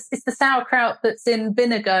it's the sauerkraut that's in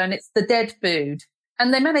vinegar and it's the dead food.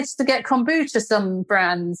 And they managed to get kombucha, some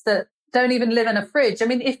brands that don't even live in a fridge. I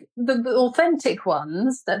mean, if the authentic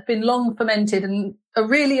ones that have been long fermented and are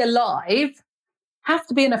really alive have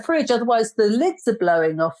to be in a fridge, otherwise the lids are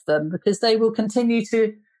blowing off them, because they will continue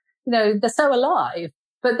to, they're so alive.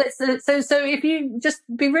 But so if you just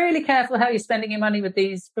be really careful how you're spending your money with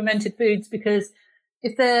these fermented foods, because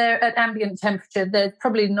if they're at ambient temperature, they've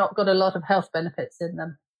probably not got a lot of health benefits in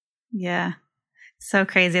them. Yeah. So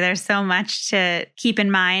crazy. There's so much to keep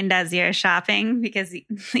in mind as you're shopping, because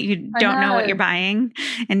you don't know what you're buying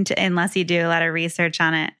unless you do a lot of research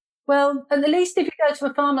on it. Well, at least if you go to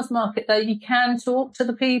a farmer's market, though, you can talk to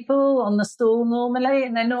the people on the stall normally,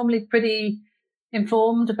 and they're normally pretty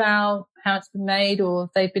informed about how it's been made, or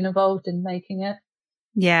if they've been involved in making it.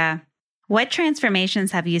 Yeah. What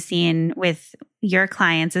transformations have you seen with your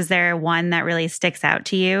clients? Is there one that really sticks out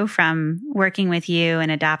to you from working with you and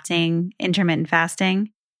adopting intermittent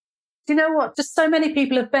fasting? Do you know what? Just so many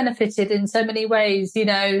people have benefited in so many ways,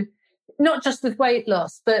 not just with weight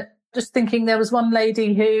loss, but just thinking, there was one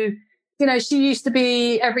lady who, she used to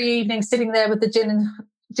be every evening sitting there with the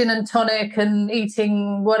gin and tonic and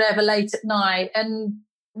eating whatever late at night. And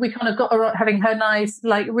we kind of got her having her nice,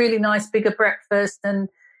 really nice bigger breakfast. And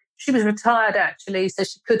she was retired actually, so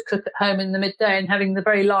she could cook at home in the midday and having the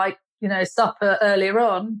very light, supper earlier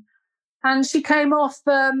on. And she came off,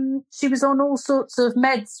 she was on all sorts of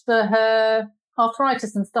meds for her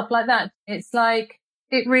arthritis and stuff like that. It's like,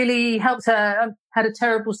 it really helped her. Had a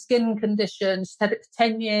terrible skin condition. She's had it for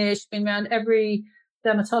 10 years. She's been around every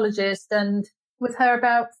dermatologist. And with her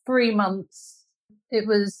about 3 months, it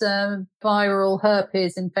was viral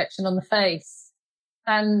herpes infection on the face,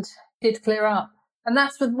 and did clear up. And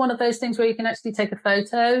that's with one of those things where you can actually take a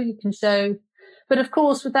photo, you can show. But of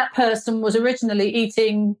course, with that person was originally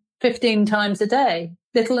eating 15 times a day,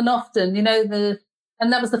 little and often,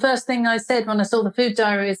 and that was the first thing I said when I saw the food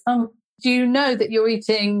diary is, do you know that you're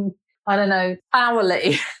eating, I don't know,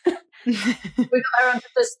 hourly? We got her onto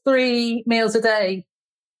just 3 meals a day.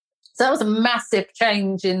 So that was a massive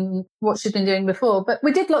change in what she'd been doing before. But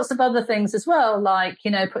we did lots of other things as well, like,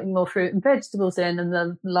 putting more fruit and vegetables in and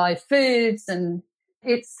the live foods. And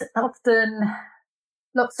it's often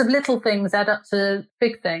lots of little things add up to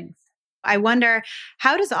big things. I wonder,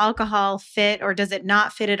 how does alcohol fit, or does it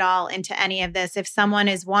not fit at all into any of this? If someone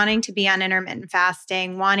is wanting to be on intermittent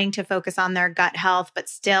fasting, wanting to focus on their gut health, but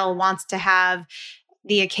still wants to have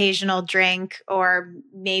the occasional drink, or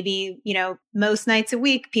maybe, most nights a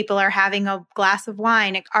week, people are having a glass of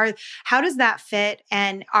wine. How does that fit?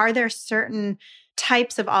 And are there certain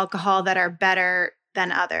types of alcohol that are better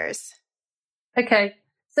than others? Okay.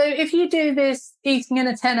 So if you do this eating in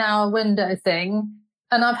a 10-hour window thing,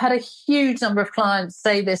 and I've had a huge number of clients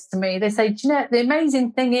say this to me, they say, Jeanette, the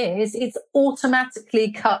amazing thing is it's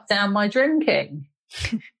automatically cut down my drinking.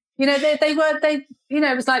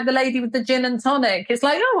 It was like the lady with the gin and tonic. It's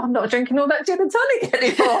like, I'm not drinking all that gin and tonic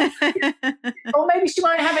anymore. Or maybe she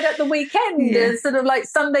might have it at the weekend as sort of like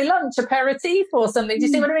Sunday lunch aperitif or something. Do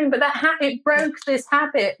you see what I mean? But it broke this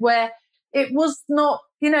habit where it was not,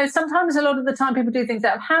 sometimes a lot of the time people do things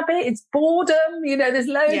out of habit. It's boredom. There's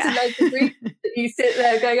loads and loads of reasons that you sit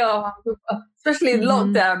there going, especially in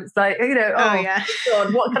lockdown. It's like,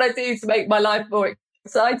 God, what can I do to make my life more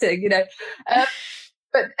exciting?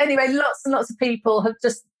 But anyway, lots and lots of people have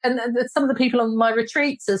just, and some of the people on my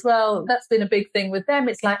retreats as well, that's been a big thing with them.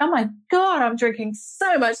 It's like, oh my God, I'm drinking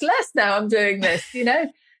so much less now I'm doing this,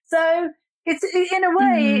 So it's, in a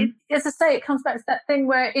way, as I say, it comes back to that thing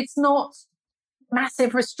where it's not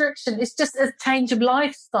massive restriction. It's just a change of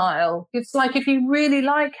lifestyle. It's like, if you really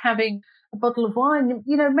like having a bottle of wine,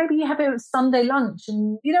 maybe you have it at Sunday lunch,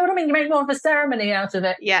 and you know what I mean? You make more of a ceremony out of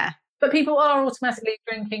it. Yeah. But people are automatically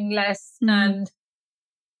drinking less, and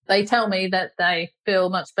they tell me that they feel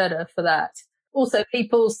much better for that. Also,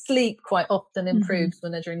 people's sleep quite often improves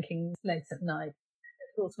when they're drinking late at night.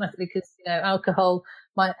 Automatically, because, alcohol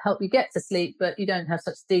might help you get to sleep, but you don't have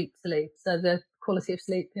such deep sleep. So the quality of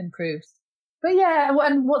sleep improves. But yeah,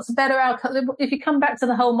 and what's better alcohol? If you come back to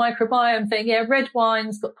the whole microbiome thing, red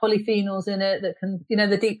wine's got polyphenols in it that can,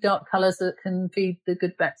 the deep dark colours that can feed the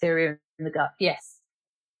good bacteria in the gut. Yes.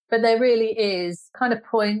 But there really is kind of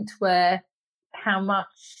point where how much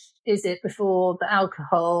is it before the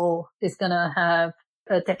alcohol is going to have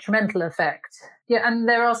a detrimental effect. Yeah, and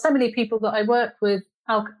there are so many people that I work with.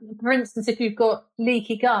 For instance, if you've got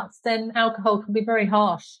leaky guts, then alcohol can be very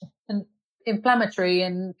harsh and inflammatory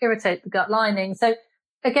and irritate the gut lining. So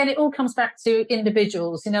again, it all comes back to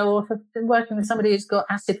individuals, or if I'm working with somebody who's got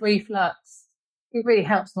acid reflux, it really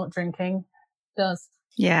helps not drinking. It does.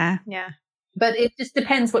 Yeah. Yeah. But it just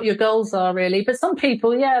depends what your goals are, really. But some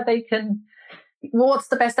people, they can, what's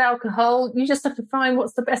the best alcohol? You just have to find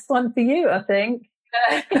what's the best one for you, I think.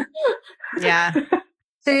 Yeah.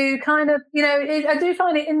 To kind of, I do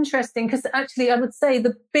find it interesting because actually I would say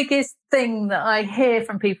the biggest thing that I hear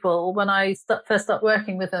from people when I first start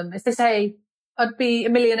working with them is they say, I'd be a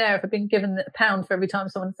millionaire if I'd been given £1 for every time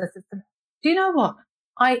someone says this. Do you know what?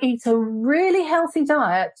 I eat a really healthy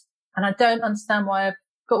diet and I don't understand why I've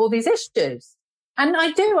got all these issues. And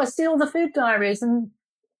I see all the food diaries and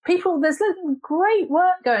there's great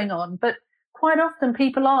work going on, but quite often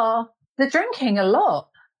they're drinking a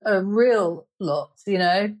real lot,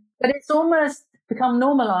 but it's almost become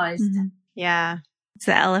normalized. Mm-hmm. Yeah. It's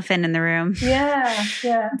the elephant in the room. Yeah.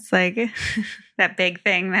 It's like that big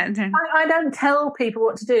thing that I don't tell people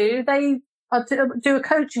what to do. I do a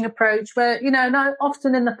coaching approach where,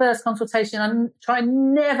 often in the first consultation, I try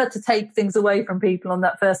never to take things away from people on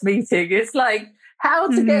that first meeting. It's like how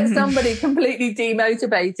to get somebody completely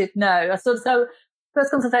demotivated. No, so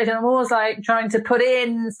first consultation, I'm always like trying to put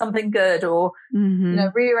in something good or,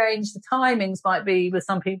 rearrange the timings might be with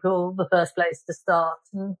some people the first place to start.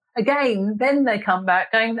 And again, then they come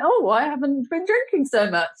back going, oh, I haven't been drinking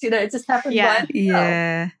so much. It just happened by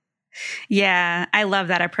itself. Yeah, I love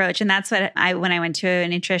that approach. And that's what when I went to a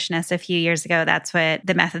nutritionist a few years ago, that's what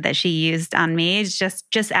the method that she used on me is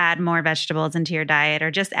just add more vegetables into your diet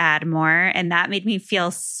or just add more. And that made me feel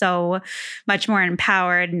so much more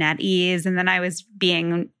empowered and at ease. And then I was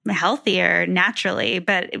being healthier naturally.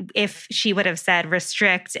 But if she would have said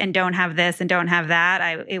restrict and don't have this and don't have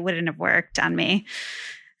that, it wouldn't have worked on me.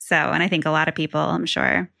 So, and I think a lot of people, I'm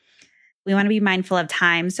sure. We want to be mindful of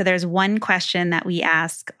time. So there's one question that we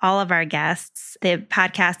ask all of our guests. The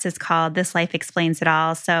podcast is called This Life Explains It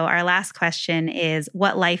All. So our last question is,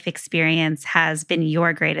 what life experience has been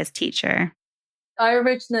your greatest teacher? I've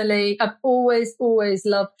always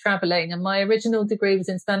loved traveling. And my original degree was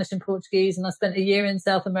in Spanish and Portuguese. And I spent a year in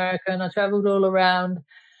South America and I traveled all around.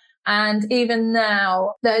 And even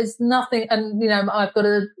now, there's nothing. And, I've got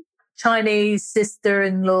a Chinese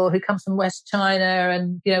sister-in-law who comes from West China,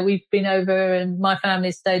 and we've been over, and my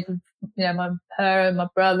family stayed with her and my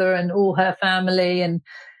brother and all her family, and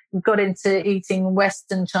we got into eating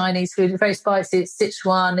Western Chinese food, very spicy. It's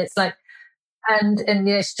Sichuan. It's like, and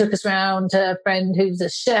she took us around to her friend who's a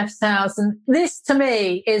chef's house, and this to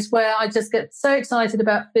me is where I just get so excited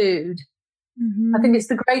about food. Mm-hmm. I think it's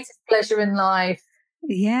the greatest pleasure in life.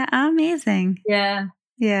 Yeah, amazing.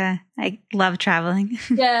 Yeah, I love traveling.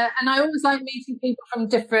 Yeah, and I always like meeting people from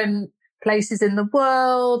different places in the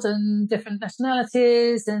world and different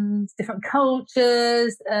nationalities and different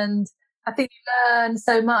cultures. And I think you learn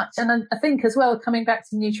so much. And I think as well, coming back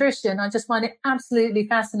to nutrition, I just find it absolutely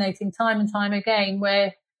fascinating time and time again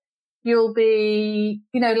where you'll be,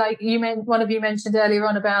 like one of you mentioned earlier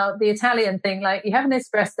on about the Italian thing, like you have an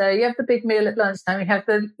espresso, you have the big meal at lunchtime, you have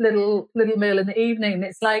the little meal in the evening. And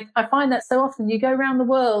it's like, I find that so often you go around the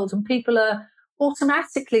world and people are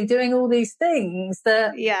automatically doing all these things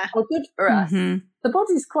that are good for us. Mm-hmm. The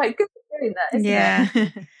body's quite good at doing that,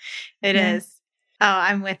 isn't it? It is. Oh,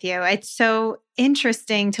 I'm with you. It's so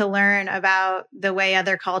interesting to learn about the way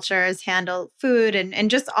other cultures handle food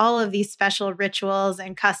and just all of these special rituals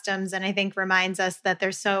and customs. And I think reminds us that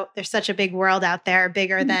there's such a big world out there,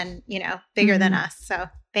 bigger than, bigger than us. So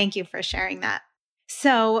thank you for sharing that.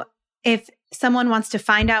 So if someone wants to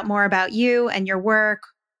find out more about you and your work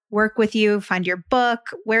with you, find your book,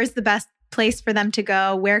 where's the best place for them to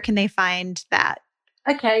go? Where can they find that?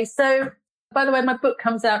 Okay. So by the way, my book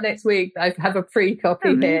comes out next week. I have a free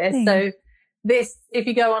copy here. So if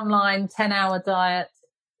you go online, 10-Hour Diet,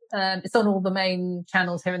 it's on all the main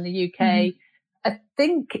channels here in the UK.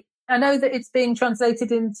 Mm-hmm. I know that it's being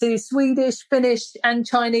translated into Swedish, Finnish and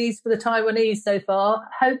Chinese for the Taiwanese so far.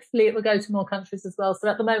 Hopefully it will go to more countries as well. So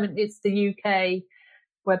at the moment, it's the UK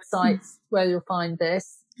websites where you'll find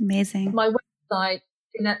this. Amazing. My website,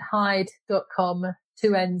 JeannetteHyde.com.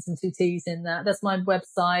 2 N's and 2 T's in that. That's my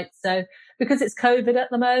website. So because it's COVID at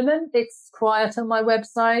the moment, it's quiet on my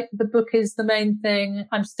website. The book is the main thing.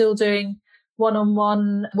 I'm still doing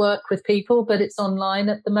one-on-one work with people, but it's online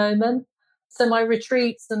at the moment. So my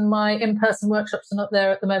retreats and my in-person workshops are not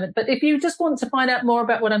there at the moment. But if you just want to find out more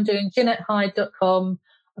about what I'm doing, JeannetteHyde.com.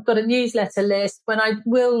 I've got a newsletter list when I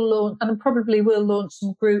will launch, and I probably will launch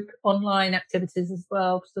some group online activities as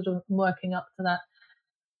well, sort of working up to that.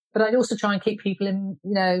 But I also try and keep people in,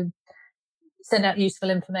 send out useful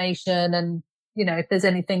information, and, if there's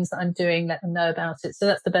any things that I'm doing, let them know about it. So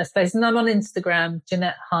that's the best place. And I'm on Instagram,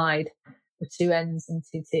 Jeannette Hyde, with 2 N's and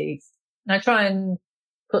 2 T's. And I try and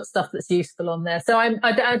put stuff that's useful on there. So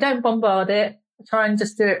I don't bombard it. I try and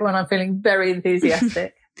just do it when I'm feeling very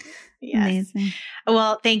enthusiastic. Yes. Amazing.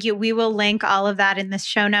 Well, thank you. We will link all of that in the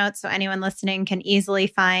show notes so anyone listening can easily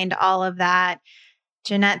find all of that.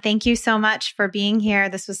 Jeannette, thank you so much for being here.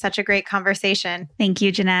 This was such a great conversation. Thank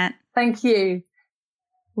you, Jeannette. Thank you.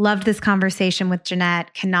 Loved this conversation with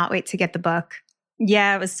Jeannette. Cannot wait to get the book.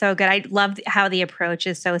 Yeah, it was so good. I loved how the approach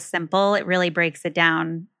is so simple. It really breaks it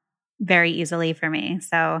down very easily for me.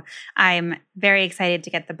 So I'm very excited to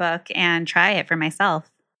get the book and try it for myself.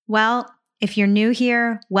 Well, if you're new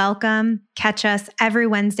here, welcome. Catch us every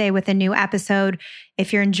Wednesday with a new episode.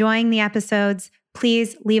 If you're enjoying the episodes,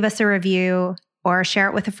 please leave us a review or share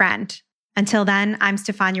it with a friend. Until then, I'm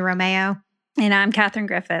Stefania Romeo. And I'm Catherine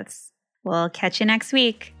Griffiths. We'll catch you next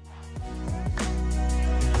week.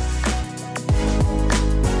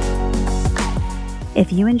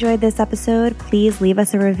 If you enjoyed this episode, please leave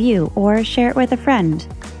us a review or share it with a friend.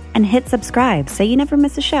 And hit subscribe so you never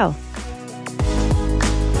miss a show.